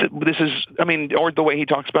 I mean, or the way he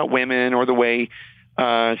talks about women, or the way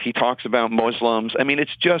he talks about Muslims. I mean,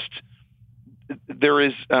 it's just. There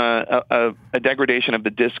is a degradation of the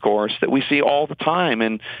discourse that we see all the time,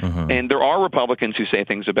 and there are Republicans who say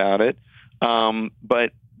things about it,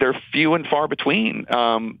 but they're few and far between.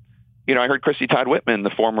 I heard Christy Todd Whitman,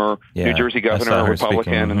 the former New Jersey governor,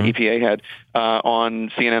 Republican, and EPA head,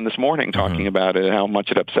 on CNN this morning talking about it, how much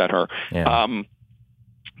it upset her. Yeah.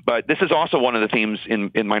 But this is also one of the themes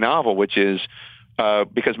in my novel, which is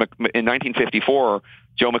because in 1954,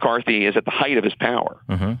 Joe McCarthy is at the height of his power.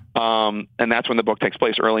 And that's when the book takes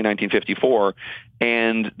place, early 1954.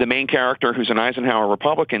 And the main character, who's an Eisenhower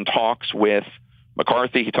Republican, talks with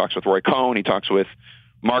McCarthy. He talks with Roy Cohn. He talks with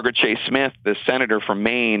Margaret Chase Smith, the senator from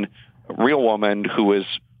Maine, a real woman who was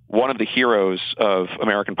one of the heroes of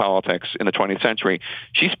American politics in the 20th century.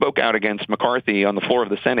 She spoke out against McCarthy on the floor of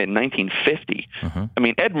the Senate in 1950. I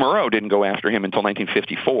mean, Ed Murrow didn't go after him until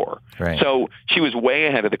 1954. Right. So she was way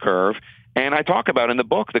ahead of the curve. And I talk about in the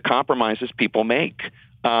book the compromises people make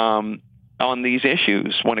on these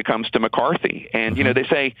issues when it comes to McCarthy. And, they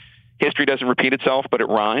say history doesn't repeat itself, but it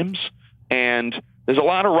rhymes. And there's a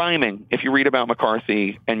lot of rhyming if you read about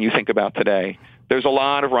McCarthy and you think about today. There's a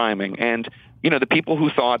lot of rhyming. And, the people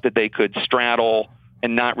who thought that they could straddle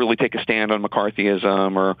and not really take a stand on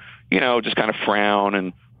McCarthyism, or, just kind of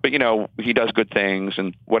frown, but he does good things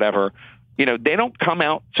and whatever, they don't come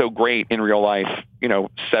out so great in real life,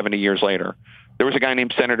 70 years later. There was a guy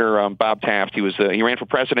named Senator Bob Taft. He ran for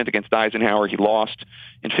president against Eisenhower. He lost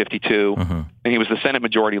in 52, and he was the Senate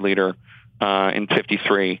Majority Leader in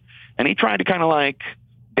 53. And he tried to kind of like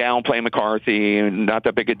downplay McCarthy, and not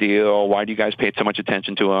that big a deal. Why do you guys pay so much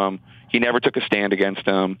attention to him? He never took a stand against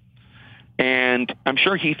him. And I'm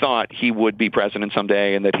sure he thought he would be president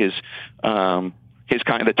someday, and that his kind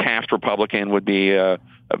of the Taft Republican would be a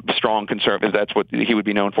strong conservative. That's what he would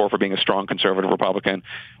be known for being a strong conservative Republican.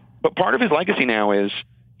 But part of his legacy now is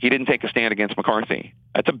he didn't take a stand against McCarthy.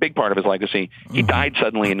 That's a big part of his legacy. He died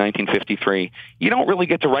suddenly in 1953. You don't really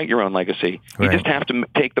get to write your own legacy. You just have to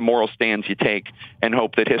take the moral stands you take and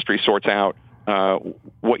hope that history sorts out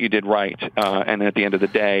what you did right. And at the end of the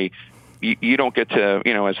day, you don't get to,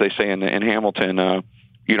 as they say in Hamilton,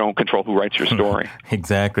 you don't control who writes your story.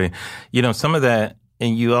 Exactly. Some of that,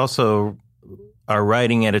 and you also are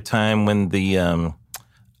writing at a time when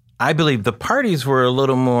I believe the parties were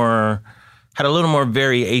had a little more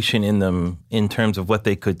variation in them in terms of what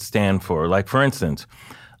they could stand for. Like, for instance,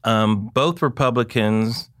 both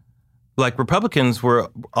Republicans were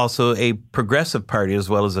also a progressive party as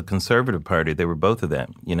well as a conservative party. They were both of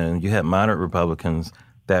that. You had moderate Republicans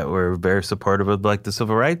that were very supportive of, like, the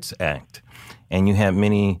Civil Rights Act. And you had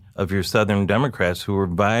many of your Southern Democrats who were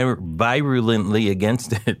virulently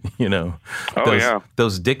against it,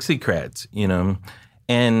 those Dixiecrats,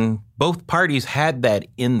 And both parties had that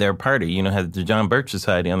in their party, had the John Birch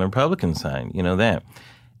Society on the Republican side, that.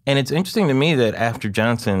 And it's interesting to me that after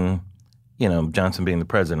Johnson, Johnson being the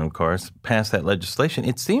president, of course, passed that legislation,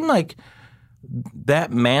 it seemed like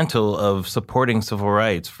that mantle of supporting civil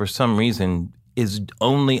rights, for some reason, is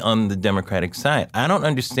only on the Democratic side. I don't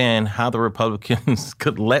understand how the Republicans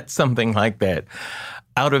could let something like that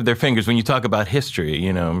out of their fingers when you talk about history,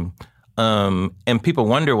 and people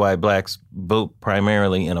wonder why blacks vote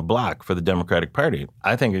primarily in a block for the Democratic Party.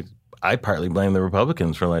 I partly blame the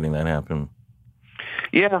Republicans for letting that happen.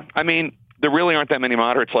 Yeah, I mean, there really aren't that many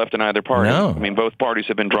moderates left in either party. No. I mean, both parties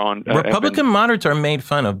have been drawn. Republican moderates are made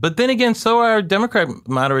fun of, but then again, so are Democrat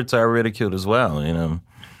moderates are ridiculed as well.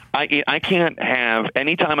 I can't have,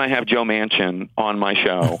 anytime I have Joe Manchin on my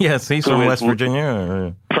show. Yes, he's from West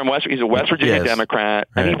Virginia. He's a West Virginia Democrat,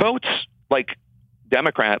 and he votes like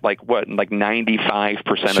Democrat, like 95%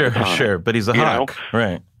 of the time. Sure, but he's a hawk,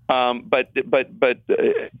 right? But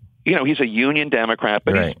he's a union Democrat,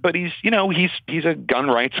 but he's a gun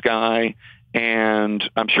rights guy, And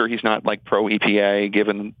I'm sure he's not like pro EPA,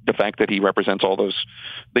 given the fact that he represents all those,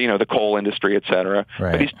 the coal industry, et cetera.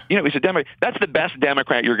 Right. But he's a Democrat. That's the best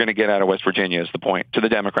Democrat you're going to get out of West Virginia, is the point, to the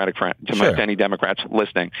Democratic front, to any Democrats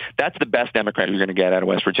listening. That's the best Democrat you're going to get out of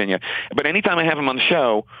West Virginia. But anytime I have him on the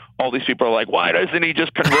show, all these people are like, why doesn't he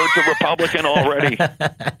just convert to Republican already?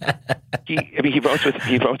 He votes with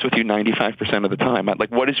you 95% of the time.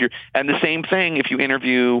 Like, what is and the same thing if you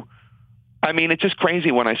interview. I mean, it's just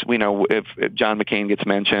crazy when if John McCain gets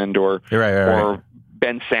mentioned, or or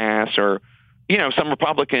Ben Sass, or some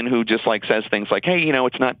Republican who just like says things like, "Hey,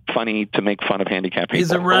 it's not funny to make fun of handicapped people." He's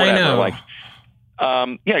a rhino. Like,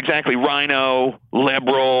 yeah, exactly, rhino,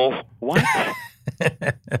 liberal. What?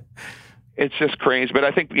 It's just crazy. But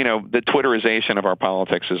I think the Twitterization of our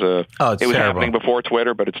politics is it was terrible. happening before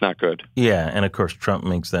Twitter, but it's not good. Yeah, and of course Trump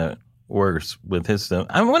makes that worse with his stuff.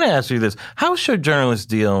 I want to ask you this: how should journalists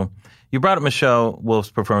deal? You brought up Michelle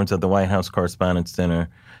Wolf's performance at the White House Correspondents' Dinner.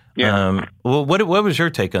 Yeah. Well, what was your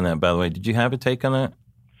take on that, by the way? Did you have a take on that?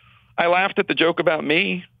 I laughed at the joke about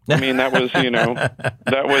me. I mean, that was,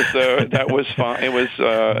 that was fun. It was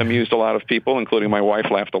amused a lot of people, including my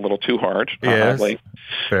wife. Laughed a little too hard. Yes.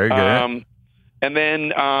 Very good. And then,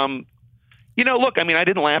 look, I mean, I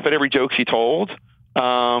didn't laugh at every joke she told.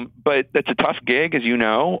 But it's a tough gig, as you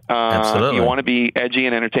know. Absolutely. You want to be edgy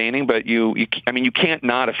and entertaining, but you can't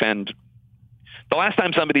not offend. The last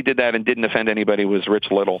time somebody did that and didn't offend anybody was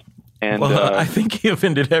Rich Little. And I think he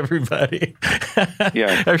offended everybody.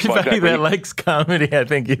 Yeah, everybody that likes comedy, I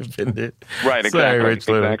think he offended. Right, exactly. Sorry, Rich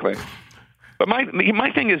Little. Exactly. But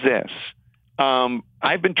my thing is this.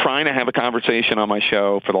 I've been trying to have a conversation on my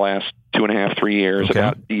show for the last 2.5, 3 years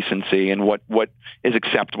about decency and what is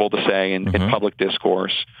acceptable to say in public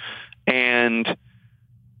discourse. And,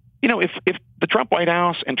 if the Trump White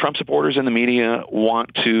House and Trump supporters in the media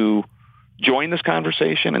want to join this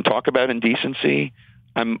conversation and talk about indecency,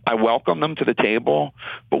 I welcome them to the table.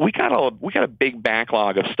 But we got a big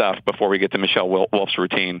backlog of stuff before we get to Michelle Wolf's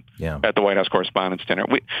routine at the White House Correspondents' Dinner.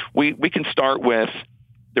 We can start with,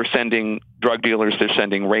 they're sending drug dealers, they're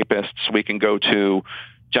sending rapists. We can go to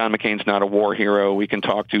John McCain's not a war hero. We can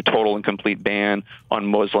talk to total and complete ban on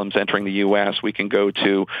Muslims entering the U.S. We can go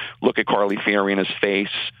to look at Carly Fiorina's face.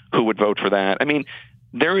 Who would vote for that? I mean,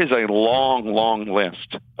 there is a long, long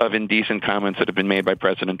list of indecent comments that have been made by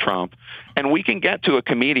President Trump. And we can get to a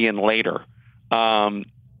comedian later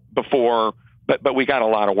but we got a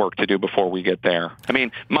lot of work to do before we get there. I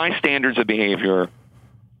mean, my standards of behavior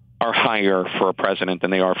are higher for a president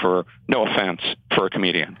than they are for, no offense, for a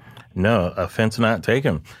comedian. No, offense not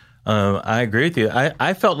taken. I agree with you.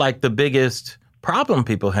 I felt like the biggest problem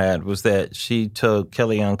people had was that she told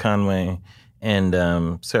Kellyanne Conway and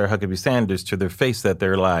Sarah Huckabee Sanders to their face that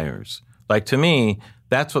they're liars. Like, to me,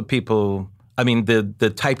 that's what people, I mean,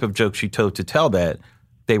 the type of joke she told to tell that,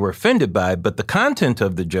 they were offended by, but the content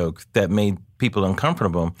of the joke that made people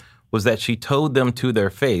uncomfortable was that she told them to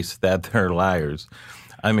their face that they're liars.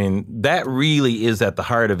 I mean, that really is at the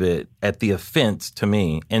heart of it, at the offense to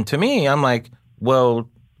me. And to me, I'm like, well,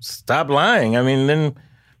 stop lying. I mean, then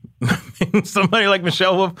somebody like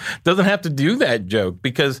Michelle Wolf doesn't have to do that joke,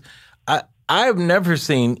 because I've never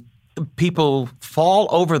seen people fall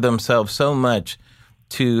over themselves so much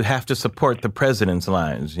to have to support the president's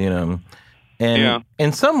lies, And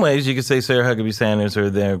in some ways, you could say Sarah Huckabee Sanders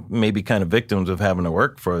are they're maybe kind of victims of having to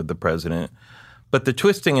work for the president. But the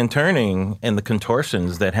twisting and turning and the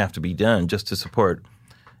contortions that have to be done just to support,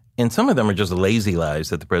 and some of them are just lazy lies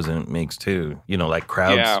that the president makes too. Like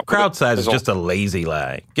crowd size is just a lazy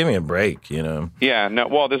lie. Give me a break, Yeah, no.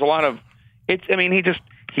 Well, there's a lot of it's. I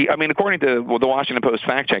mean, according to the Washington Post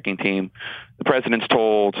fact-checking team, the president's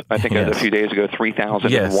told, I think a few days ago,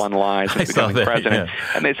 3,001 lies since becoming president.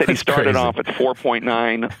 Yeah. And they said he started off at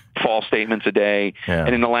 4.9 false statements a day. Yeah.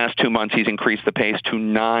 And in the last 2 months, he's increased the pace to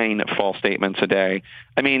 9 false statements a day.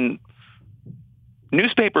 I mean,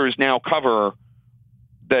 newspapers now cover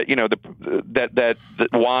that, that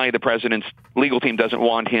why the president's legal team doesn't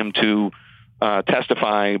want him to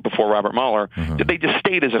testify before Robert Mueller. They just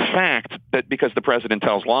state as a fact that because the president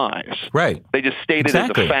tells lies. Right. They just state it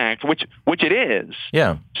as a fact, which it is.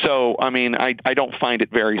 Yeah. So, I mean, I don't find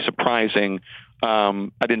it very surprising. I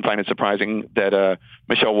didn't find it surprising that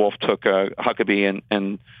Michelle Wolf took Huckabee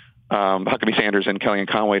and Huckabee Sanders and Kellyanne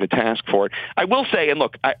Conway to task for it. I will say, and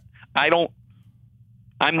look, I'm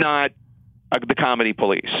not the comedy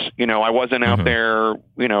police. I wasn't out there,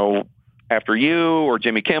 after you or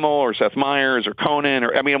Jimmy Kimmel or Seth Meyers or Conan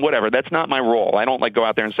or, whatever. That's not my role. I don't go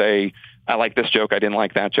out there and say, I like this joke, I didn't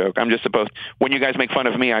like that joke. I'm just supposed, when you guys make fun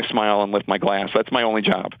of me, I smile and lift my glass. That's my only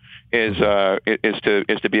job is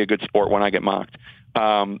to be a good sport when I get mocked.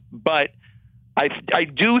 But I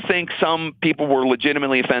do think some people were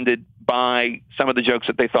legitimately offended by some of the jokes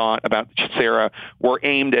that they thought about Sarah were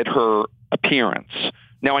aimed at her appearance.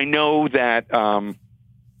 Now, I know that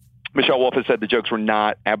Michelle Wolf has said the jokes were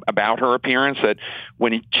not about her appearance, that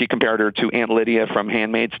when she compared her to Aunt Lydia from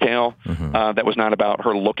Handmaid's Tale, that was not about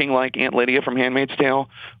her looking like Aunt Lydia from Handmaid's Tale.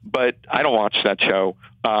 But I don't watch that show.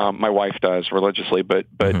 My wife does religiously, but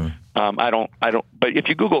I don't. But if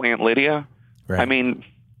you Google Aunt Lydia, right. I mean,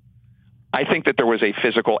 I think that there was a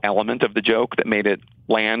physical element of the joke that made it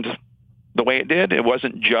land the way it did. It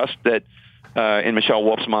wasn't just that in Michelle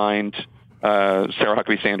Wolf's mind, Sarah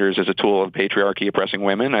Huckabee Sanders is a tool of patriarchy oppressing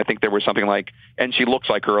women. I think there was something like, and she looks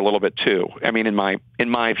like her a little bit too. I mean, in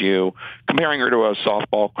my view, comparing her to a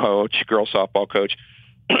softball coach, girls softball coach,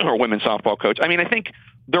 or women's softball coach. I mean, I think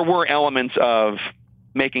there were elements of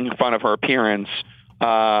making fun of her appearance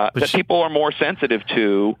that people are more sensitive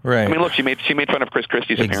to. Right. I mean, look, she made fun of Chris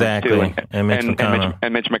Christie's appearance too, and Mitch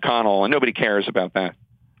McConnell, and nobody cares about that.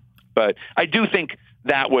 But I do think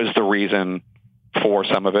that was the reason for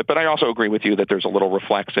some of it. But I also agree with you that there's a little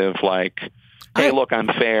reflexive, like, hey, look, I'm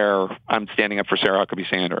fair. I'm standing up for Sarah Huckabee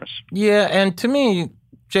Sanders. Yeah, and to me,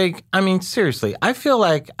 Jake, I mean, seriously, I feel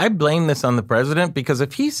like I blame this on the president, because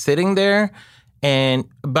if he's sitting there, and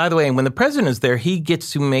by the way, when the president is there, he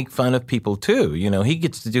gets to make fun of people too. You know, he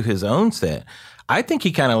gets to do his own set. I think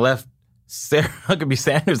he kind of left Sarah Huckabee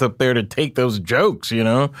Sanders up there to take those jokes, you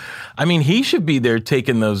know? I mean, he should be there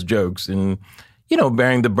taking those jokes and, you know,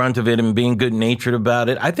 bearing the brunt of it and being good-natured about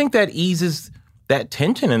it. I think that eases that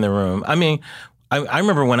tension in the room. I mean, I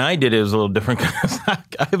remember when I did it, it was a little different because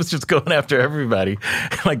I was just going after everybody.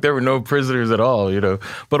 Like there were no prisoners at all, you know.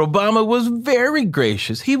 But Obama was very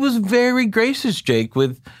gracious. He was very gracious, Jake,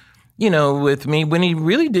 with me when he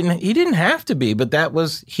really didn't have to be. But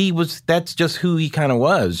that's just who he kind of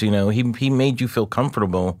was, you know. He made you feel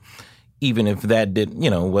comfortable, even if that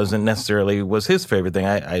wasn't necessarily was his favorite thing.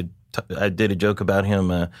 I did a joke about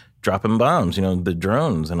him dropping bombs, you know, the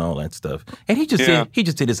drones and all that stuff. And he just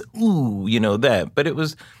did his ooh, you know, that. But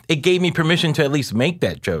it gave me permission to at least make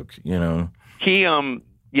that joke, you know. He I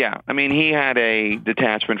mean, he had a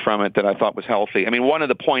detachment from it that I thought was healthy. I mean, one of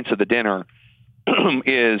the points of the dinner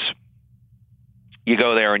is you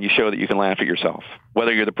go there and you show that you can laugh at yourself,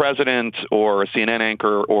 whether you're the president or a CNN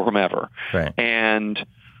anchor or whomever. Right. And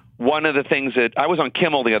one of the things that I was on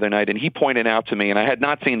Kimmel the other night, and he pointed out to me, and I had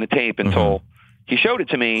not seen the tape until he showed it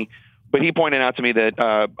to me, but he pointed out to me that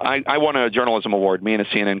I won a journalism award. Me and a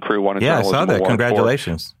CNN crew won a journalism award. Yeah, I saw that.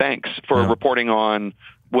 Congratulations. Thanks for reporting on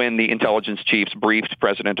when the intelligence chiefs briefed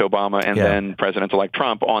President Obama and then President-elect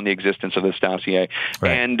Trump on the existence of this dossier.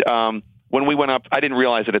 Right. And when we went up, I didn't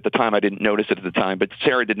realize it at the time. I didn't notice it at the time. But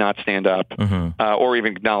Sarah did not stand up or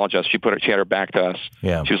even acknowledge us. She had her back to us.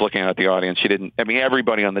 Yeah. She was looking out at the audience. She didn't. I mean,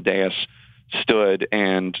 everybody on the dais stood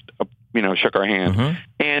and shook our hand.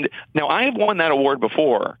 And now I have won that award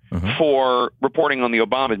before for reporting on the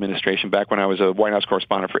Obama administration back when I was a White House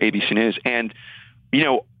correspondent for ABC News. And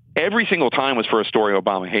every single time was for a story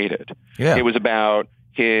Obama hated. Yeah. It was about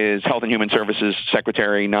his Health and Human Services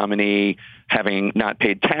Secretary nominee having not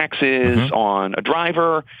paid taxes on a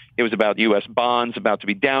driver. It was about U.S. bonds about to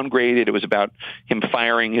be downgraded. It was about him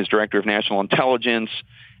firing his Director of National Intelligence.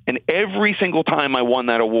 And every single time I won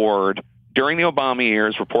that award during the Obama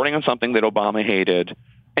years, reporting on something that Obama hated,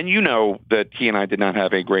 and you know that he and I did not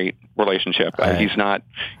have a great relationship. He's not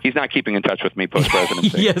keeping in touch with me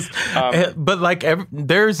post-presidency. Yes, but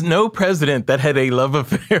there's no president that had a love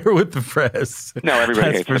affair with the press. No,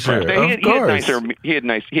 everybody hates the press.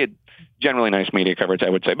 He had generally nice media coverage, I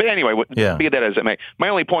would say. But anyway, be that as it may, my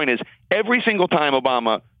only point is every single time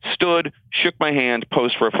Obama stood, shook my hand,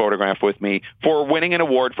 posed for a photograph with me for winning an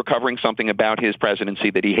award for covering something about his presidency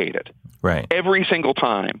that he hated. Right. Every single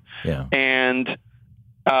time. Yeah. And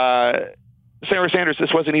Sarah Sanders,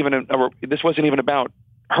 this wasn't even about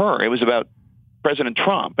her. It was about President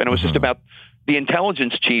Trump, and it was just about the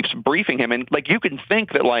intelligence chiefs briefing him. And you can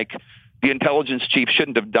think that the intelligence chief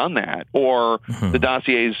shouldn't have done that, or the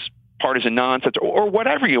dossier's partisan nonsense, or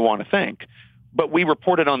whatever you want to think. But we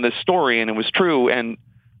reported on this story, and it was true. And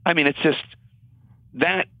I mean, it's just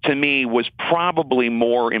that to me was probably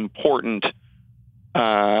more important.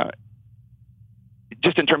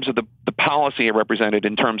 Just in terms of the policy it represented,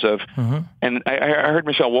 in terms of, and I heard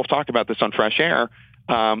Michelle Wolf talk about this on Fresh Air,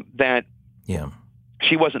 that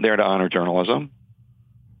she wasn't there to honor journalism.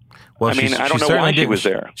 Well, I mean, I don't know why she was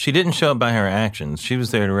there. She didn't show up by her actions. She was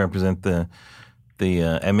there to represent the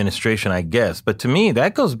administration, I guess. But to me,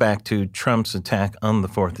 that goes back to Trump's attack on the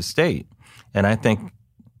Fourth Estate. And I think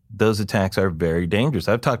those attacks are very dangerous.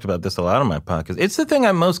 I've talked about this a lot on my podcast. It's the thing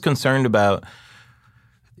I'm most concerned about.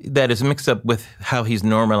 that is mixed up with how he's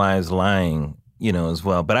normalized lying, as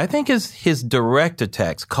well. But I think his direct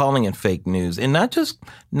attacks, calling it fake news, and not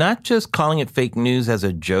just calling it fake news as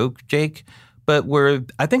a joke, Jake, but where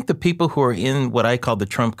I think the people who are in what I call the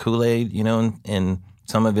Trump Kool-Aid, and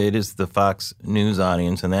some of it is the Fox News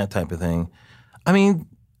audience and that type of thing. I mean,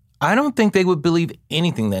 I don't think they would believe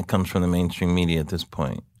anything that comes from the mainstream media at this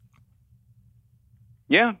point.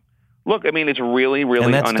 Yeah. Look, I mean, it's really, really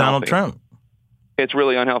unhealthy. And that's Donald Trump. It's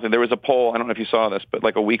really unhealthy. There was a poll, I don't know if you saw this, but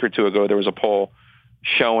like a week or two ago, there was a poll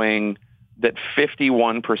showing that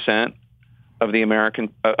 51% of the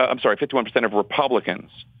 51% of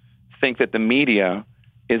Republicans think that the media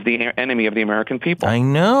is the enemy of the American people. I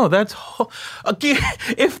know.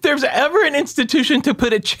 If there's ever an institution to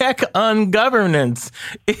put a check on governance,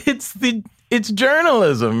 it's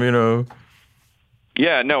journalism,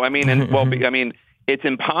 Yeah, no, I mean, it's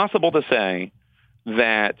impossible to say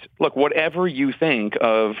that, look, whatever you think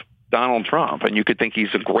of Donald Trump, and you could think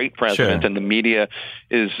he's a great president, sure, and the media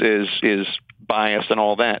is biased and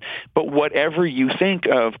all that, but whatever you think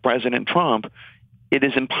of President Trump, it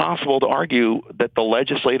is impossible to argue that the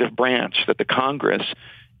legislative branch, that the Congress,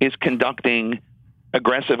 is conducting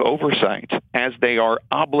aggressive oversight as they are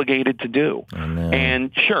obligated to do.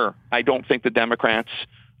 And sure, I don't think the Democrats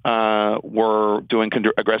were doing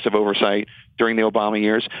aggressive oversight during the Obama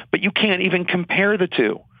years, but you can't even compare the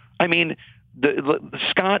two. I mean, the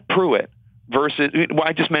Scott Pruitt versus,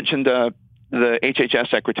 I just mentioned the HHS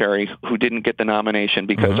secretary who didn't get the nomination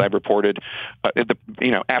because I reported,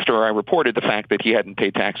 after I reported the fact that he hadn't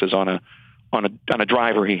paid taxes on a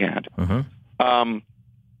driver he had.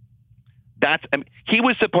 He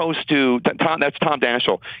was supposed to, that's Tom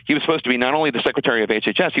Daschle. He was supposed to be not only the secretary of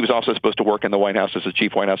HHS, he was also supposed to work in the White House as the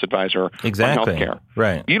chief White House advisor on health care.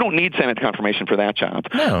 Right. You don't need Senate confirmation for that job.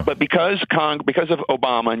 No. But because of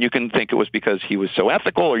Obama, and you can think it was because he was so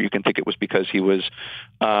ethical, or you can think it was because he was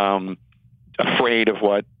afraid of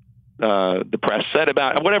what the press said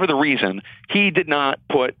about, whatever the reason, he did not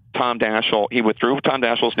put Tom Daschle, he withdrew Tom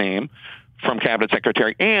Daschle's name from cabinet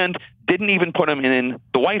secretary and didn't even put him in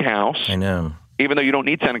the White House. I know. Even though you don't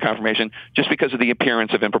need Senate confirmation, just because of the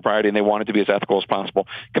appearance of impropriety, and they wanted to be as ethical as possible.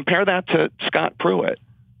 Compare that to Scott Pruitt.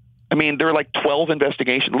 I mean, there are like 12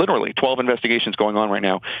 investigations going on right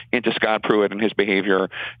now into Scott Pruitt and his behavior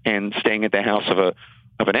and staying at the house of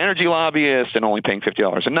an energy lobbyist and only paying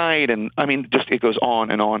 $50 a night. And I mean, just it goes on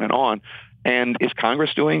and on and on. And is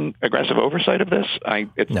Congress doing aggressive oversight of this?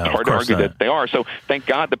 It's hard to argue that they are. So thank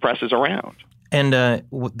God the press is around. And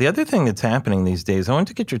the other thing that's happening these days, I want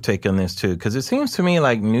to get your take on this too, because it seems to me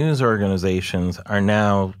like news organizations are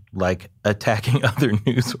now like attacking other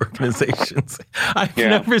news organizations. I've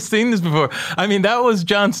never seen this before. I mean, that was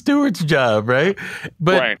Jon Stewart's job, right?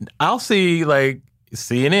 But I'll see like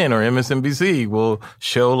CNN or MSNBC will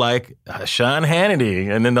show like Sean Hannity,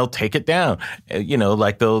 and then they'll take it down.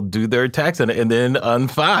 Like they'll do their attacks on it. And then on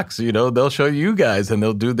Fox, they'll show you guys and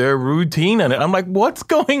they'll do their routine on it. I'm like, what's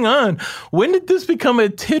going on? When did this become a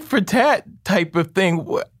tit for tat type of thing?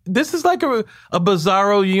 This is like a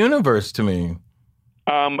bizarro universe to me.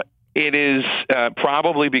 It is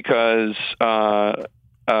probably because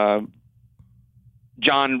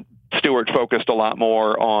Jon Stewart focused a lot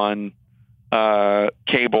more on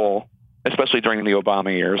cable, especially during the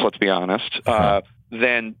Obama years, let's be honest,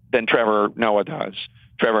 than Trevor Noah does.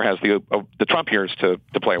 Trevor has the Trump years to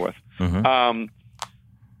play with. I'm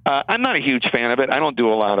not a huge fan of it. I don't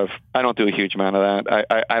do a huge amount of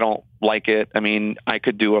that. I don't like it. I mean, I'm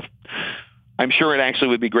sure it actually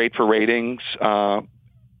would be great for ratings to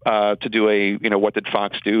do a, what did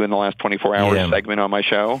Fox do in the last 24 hours segment on my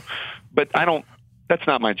show. But that's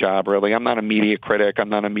not my job, really. I'm not a media critic. I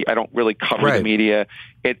don't really cover the media.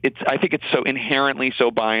 I think it's so inherently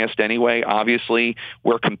so biased anyway. Obviously,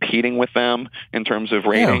 we're competing with them in terms of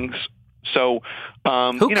ratings. So,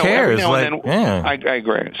 who cares? Every now and then, I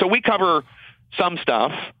agree. So we cover some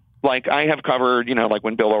stuff. Like I have covered, like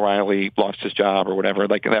when Bill O'Reilly lost his job or whatever.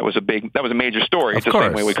 Like that was a major story. It's the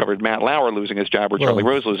same way we covered Matt Lauer losing his job or Charlie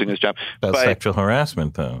Rose losing his job. That's sexual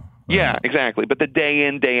harassment, though. Yeah, exactly. But the day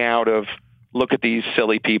in, day out of look at these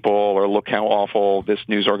silly people or look how awful this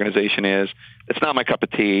news organization is, it's not my cup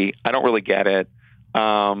of tea. I don't really get it.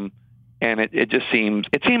 And it just seems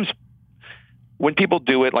when people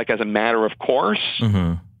do it like as a matter of course, that's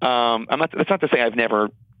not to say I've never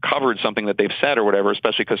covered something that they've said or whatever,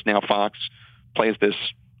 especially because now Fox plays this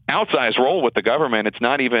outsized role with the government. It's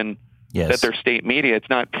not even that they're state media. It's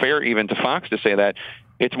not fair even to Fox to say that.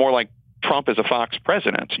 It's more like Trump is a Fox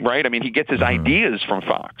president, right? I mean, he gets his ideas from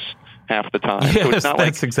Fox. half the time. Yes, so it's not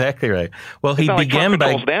that's exactly right. Well, he began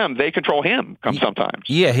by controls them; they control him. Sometimes.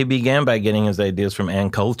 Yeah, he began by getting his ideas from Ann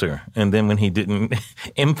Coulter, and then when he didn't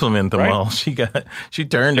implement them all, she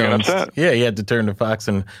turned on him. Upset. Yeah, he had to turn to Fox,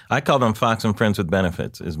 and I call them Fox and Friends with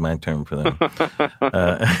Benefits is my term for them.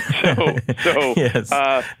 Yes.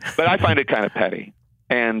 But I find it kind of petty.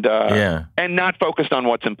 And not focused on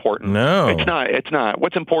what's important. No, it's not.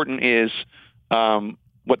 What's important is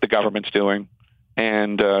what the government's doing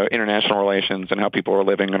and international relations and how people are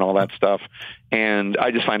living and all that stuff. And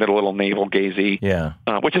I just find it a little navel-gazy. Yeah,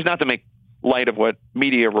 which is not to make light of what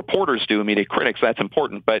media reporters do, media critics. That's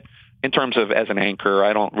important, but in terms of as an anchor,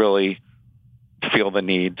 I don't really feel the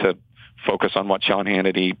need to focus on what Sean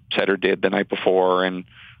Hannity said or did the night before, and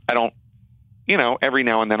I don't. Every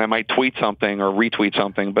now and then I might tweet something or retweet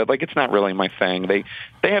something, but it's not really my thing. They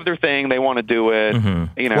have their thing. They want to do it.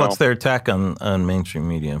 Mm-hmm. Well, it's their attack on mainstream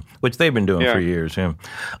media, which they've been doing for years. Yeah.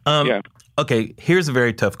 Okay, here's a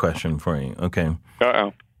very tough question for you. Okay.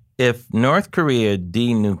 Uh-oh. If North Korea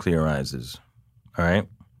denuclearizes, all right,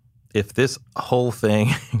 if this whole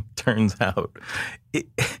thing turns out,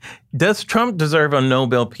 does Trump deserve a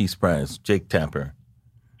Nobel Peace Prize, Jake Tapper?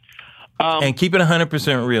 And keep it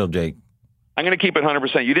 100% real, Jake. I'm going to keep it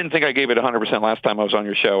 100%. You didn't think I gave it 100% last time I was on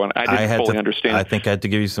your show, and I didn't fully understand. I think I had to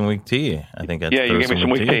give you some weak tea. I think you gave me some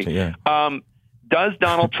weak tea. Yeah. Does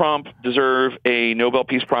Donald Trump deserve a Nobel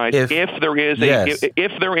Peace Prize if there is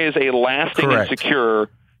a lasting and secure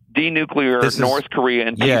denuclear North Korea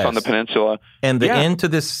and peace on the peninsula? And the end to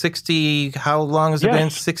this 60, how long has it been?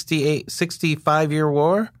 65-year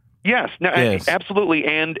war? Yes, absolutely.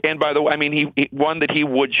 And by the way, I mean, he one that he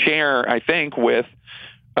would share, I think, with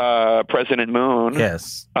President Moon,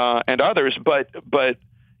 and others, but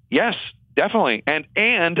yes, definitely.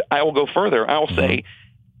 And I will go further. I will say,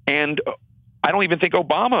 and I don't even think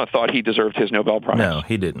Obama thought he deserved his Nobel Prize. No,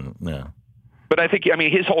 he didn't. No. But I think,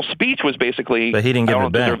 his whole speech was basically, but he didn't give I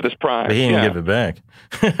it back. Deserve this prize. But he didn't give it back.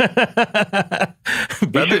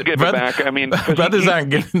 He should give it back. Brothers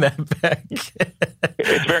aren't giving that back.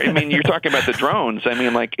 It's very, you're talking about the drones.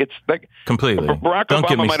 It's like completely. Barack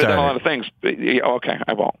Obama might have done a lot of things. Okay,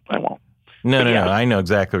 I won't. No. I know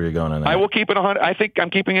exactly where you're going on that. I will keep it 100. I think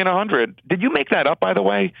I'm keeping it 100. Did you make that up, by the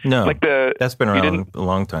way? No. That's been around a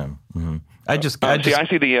long time. Mm-hmm. I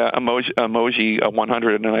see the emoji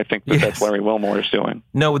 100, and I think that's Larry Wilmore's doing.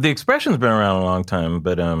 No, the expression's been around a long time,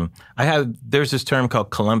 but there's this term called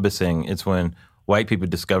Columbusing. It's when white people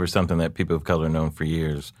discover something that people of color have known for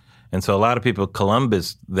years. And so a lot of people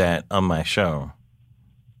Columbus that on my show,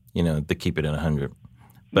 to keep it at 100.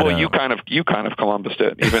 But, you kind of Columbused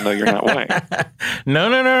it, even though you're not white.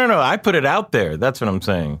 No. I put it out there. That's what I'm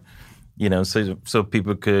saying. So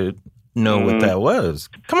people could know what that was.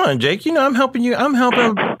 Come on, Jake. I'm helping you. I'm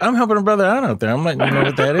helping a brother out there. I'm letting you know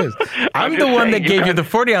what that is. I'm the one that gave you the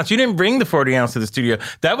 40 ounce. You didn't bring the 40 ounce to the studio.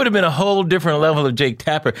 That would have been a whole different level of Jake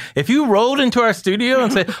Tapper. If you rolled into our studio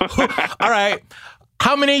and said, all right,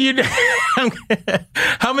 how many of you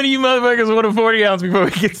motherfuckers want a 40 ounce before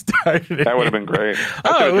we get started? That would have been great.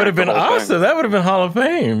 It would have been awesome. Thing. That would have been Hall of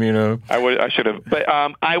Fame, I should have. But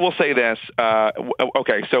I will say this.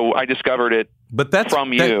 Okay, so I discovered it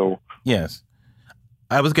from you. Yes.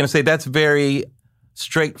 I was going to say that's very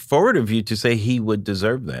straightforward of you to say he would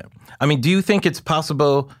deserve that. Do you think it's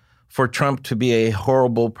possible for Trump to be a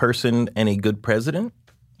horrible person and a good president?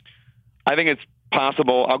 I think it's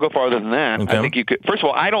possible. I'll go farther than that. Okay. I think you could. First of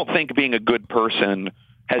all, I don't think being a good person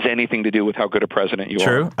has anything to do with how good a president you are.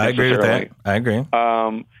 True. I agree with that. I agree.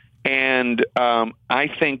 I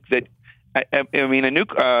think that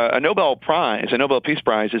a Nobel Prize, a Nobel Peace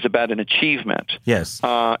Prize, is about an achievement. Yes.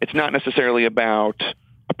 It's not necessarily about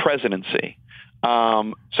a presidency.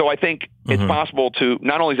 So I think it's possible to,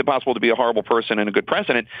 not only is it possible to be a horrible person and a good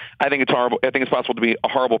president, I think it's possible to be a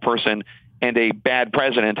horrible person and a bad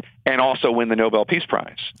president and also win the Nobel Peace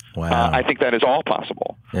Prize. Wow. I think that is all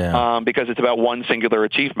possible. Yeah. Because it's about one singular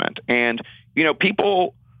achievement. And,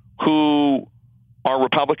 people who are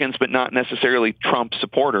Republicans but not necessarily Trump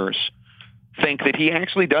supporters think that he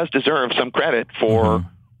actually does deserve some credit for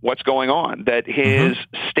what's going on, that his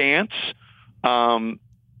stance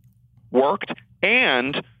worked,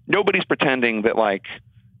 and nobody's pretending that,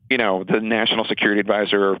 the National Security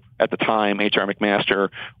Advisor at the time, H.R. McMaster,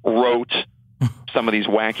 wrote some of these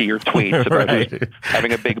wackier tweets about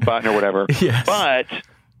having a big button or whatever. Yes. But,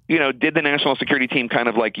 did the National Security team kind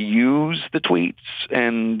of use the tweets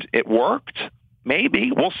and it worked?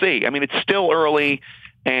 Maybe. We'll see. It's still early.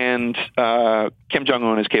 And Kim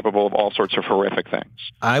Jong-un is capable of all sorts of horrific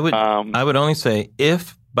things. I would only say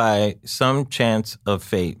if by some chance of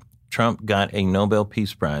fate Trump got a Nobel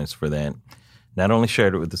Peace Prize for that, not only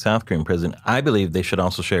shared it with the South Korean president, I believe they should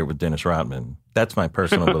also share it with Dennis Rodman. That's my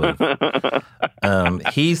personal belief.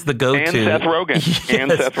 He's the go-to. And Seth Rogen. Yes.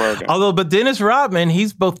 And Seth Rogen. But Dennis Rodman,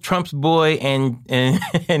 he's both Trump's boy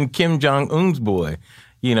and Kim Jong-un's boy.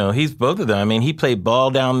 You know, he's both of them. I mean, he played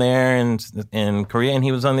ball down there in Korea, and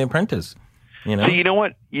he was on The Apprentice. You know? So you know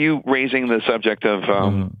what? You raising the subject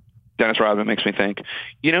of Dennis Rodman makes me think.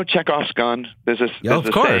 You know Chekhov's gun? There's this of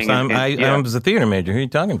course. Saying I was a theater major. Who are you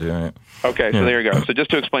talking to? Right? Okay, so there you go. So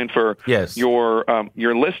just to explain for your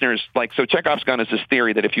listeners, like, so Chekhov's gun is this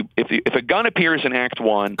theory that if a gun appears in Act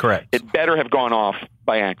 1, correct, it better have gone off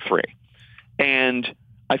by Act 3. And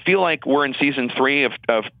I feel like we're in season 3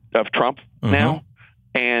 of Trump now.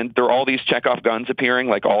 And there are all these Chekhov guns appearing,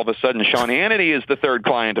 like all of a sudden Sean Hannity is the third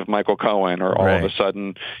client of Michael Cohen, or all of a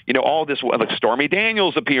sudden, you know, all this, like Stormy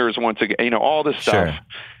Daniels appears once again, you know, all this stuff. Sure.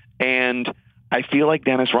 And I feel like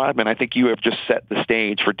Dennis Rodman, I think you have just set the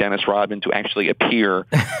stage for Dennis Rodman to actually appear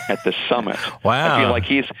at the summit. Wow. I feel like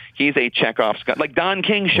he's a Chekhov's gun. Like Don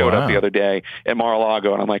King showed up the other day at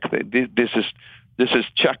Mar-a-Lago, and I'm like, this is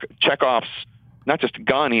Chekhov's, not just a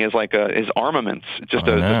gun, he has like his armaments, just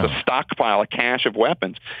a stockpile, a cache of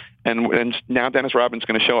weapons. And now Dennis Rodman's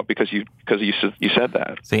going to show up because you said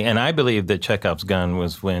that. See, and I believe that Chekhov's gun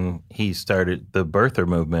was when he started the birther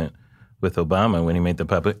movement with Obama, when he made the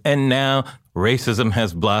public. And now racism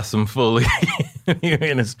has blossomed fully in the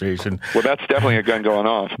administration. Well, that's definitely a gun going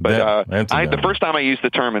off. But the first time I used the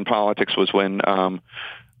term in politics was when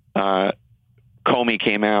Comey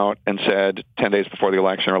came out and said 10 days before the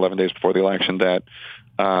election or 11 days before the election that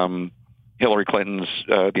Hillary Clinton's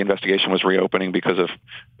the investigation was reopening because of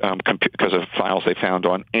files they found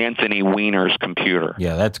on Anthony Weiner's computer.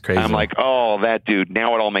 Yeah, that's crazy. I'm like, oh, that dude.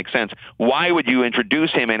 Now it all makes sense. Why would you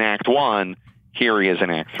introduce him in Act 1? Here he is in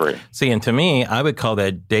Act 3. See, and to me, I would call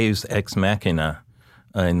that Deus Ex Machina,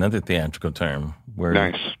 another theatrical term,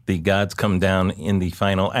 where the gods come down in the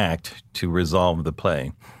final act to resolve the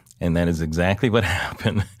play. And that is exactly what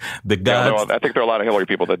happened. The gods. I think there are a lot of Hillary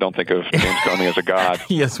people that don't think of James Comey as a god.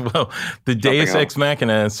 Yes, well, the Deus Ex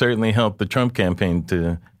Machina certainly helped the Trump campaign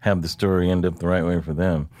to have the story end up the right way for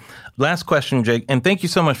them. Last question, Jake, and thank you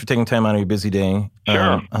so much for taking time out of your busy day.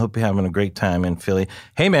 Sure. I hope you're having a great time in Philly.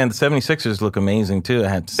 Hey, man, the 76ers look amazing, too, I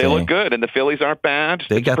have to say. They look good, and the Phillies aren't bad.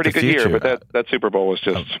 They got pretty the good future. year, but that Super Bowl was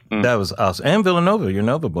just... That was awesome. And Villanova, your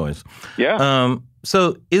Nova boys. Yeah.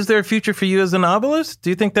 So is there a future for you as a novelist?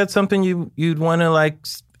 Do you think that's something you'd want to, like,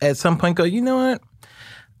 at some point go, you know what?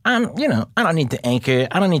 I don't need to anchor.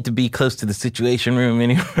 I don't need to be close to the Situation Room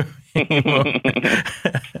anymore.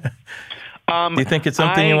 Do you think it's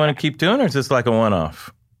something you want to keep doing, or is this like a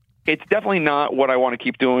one-off? It's definitely not what I want to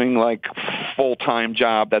keep doing, like full-time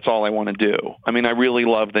job. That's all I want to do. I mean, I really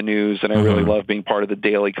love the news, and I really love being part of the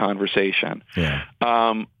daily conversation. Yeah.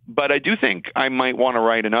 But I do think I might want to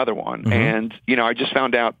write another one. And, you know, I just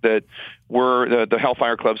found out that the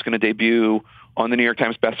Hellfire Club's going to debut on the New York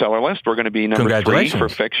Times bestseller list. We're going to be number 3 for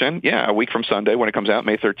fiction. Yeah, a week from Sunday when it comes out,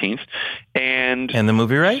 May 13th. And the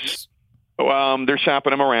movie rights? They're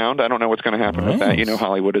shopping them around. I don't know what's going to happen with that. You know,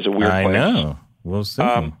 Hollywood is a weird place. I know. We'll see.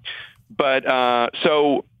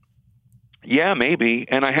 So, yeah, maybe.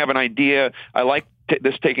 And I have an idea. I like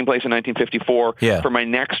this taking place in 1954. Yeah. For my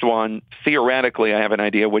next one, theoretically, I have an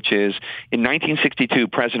idea, which is in 1962,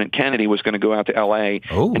 President Kennedy was going to go out to L.A.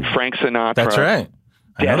 and Frank Sinatra that's right.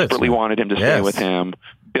 desperately wanted him to stay with him,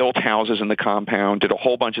 built houses in the compound, did a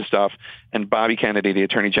whole bunch of stuff. And Bobby Kennedy, the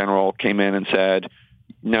Attorney General, came in and said,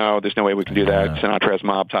 no, there's no way we can do that. Sinatra has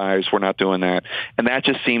mob ties. We're not doing that. And that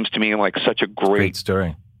just seems to me like such a great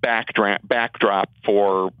story. Backdrop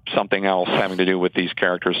for something else having to do with these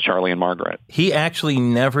characters, Charlie and Margaret. He actually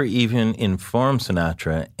never even informed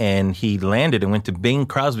Sinatra, and he landed and went to Bing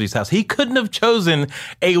Crosby's house. He couldn't have chosen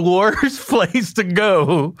a worse place to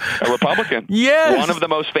go. A Republican. Yes. One of the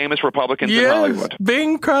most famous Republicans in Hollywood.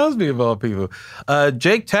 Bing Crosby, of all people.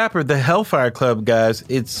 Jake Tapper, The Hellfire Club, guys.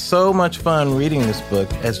 It's so much fun reading this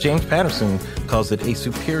book. As James Patterson calls it, a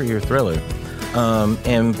superior thriller.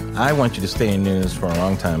 And I want you to stay in news for a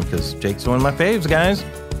long time because Jake's one of my faves, guys.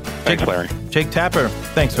 Thanks, Larry. Jake Tapper.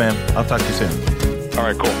 Thanks, man. I'll talk to you soon. All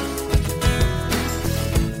right, cool.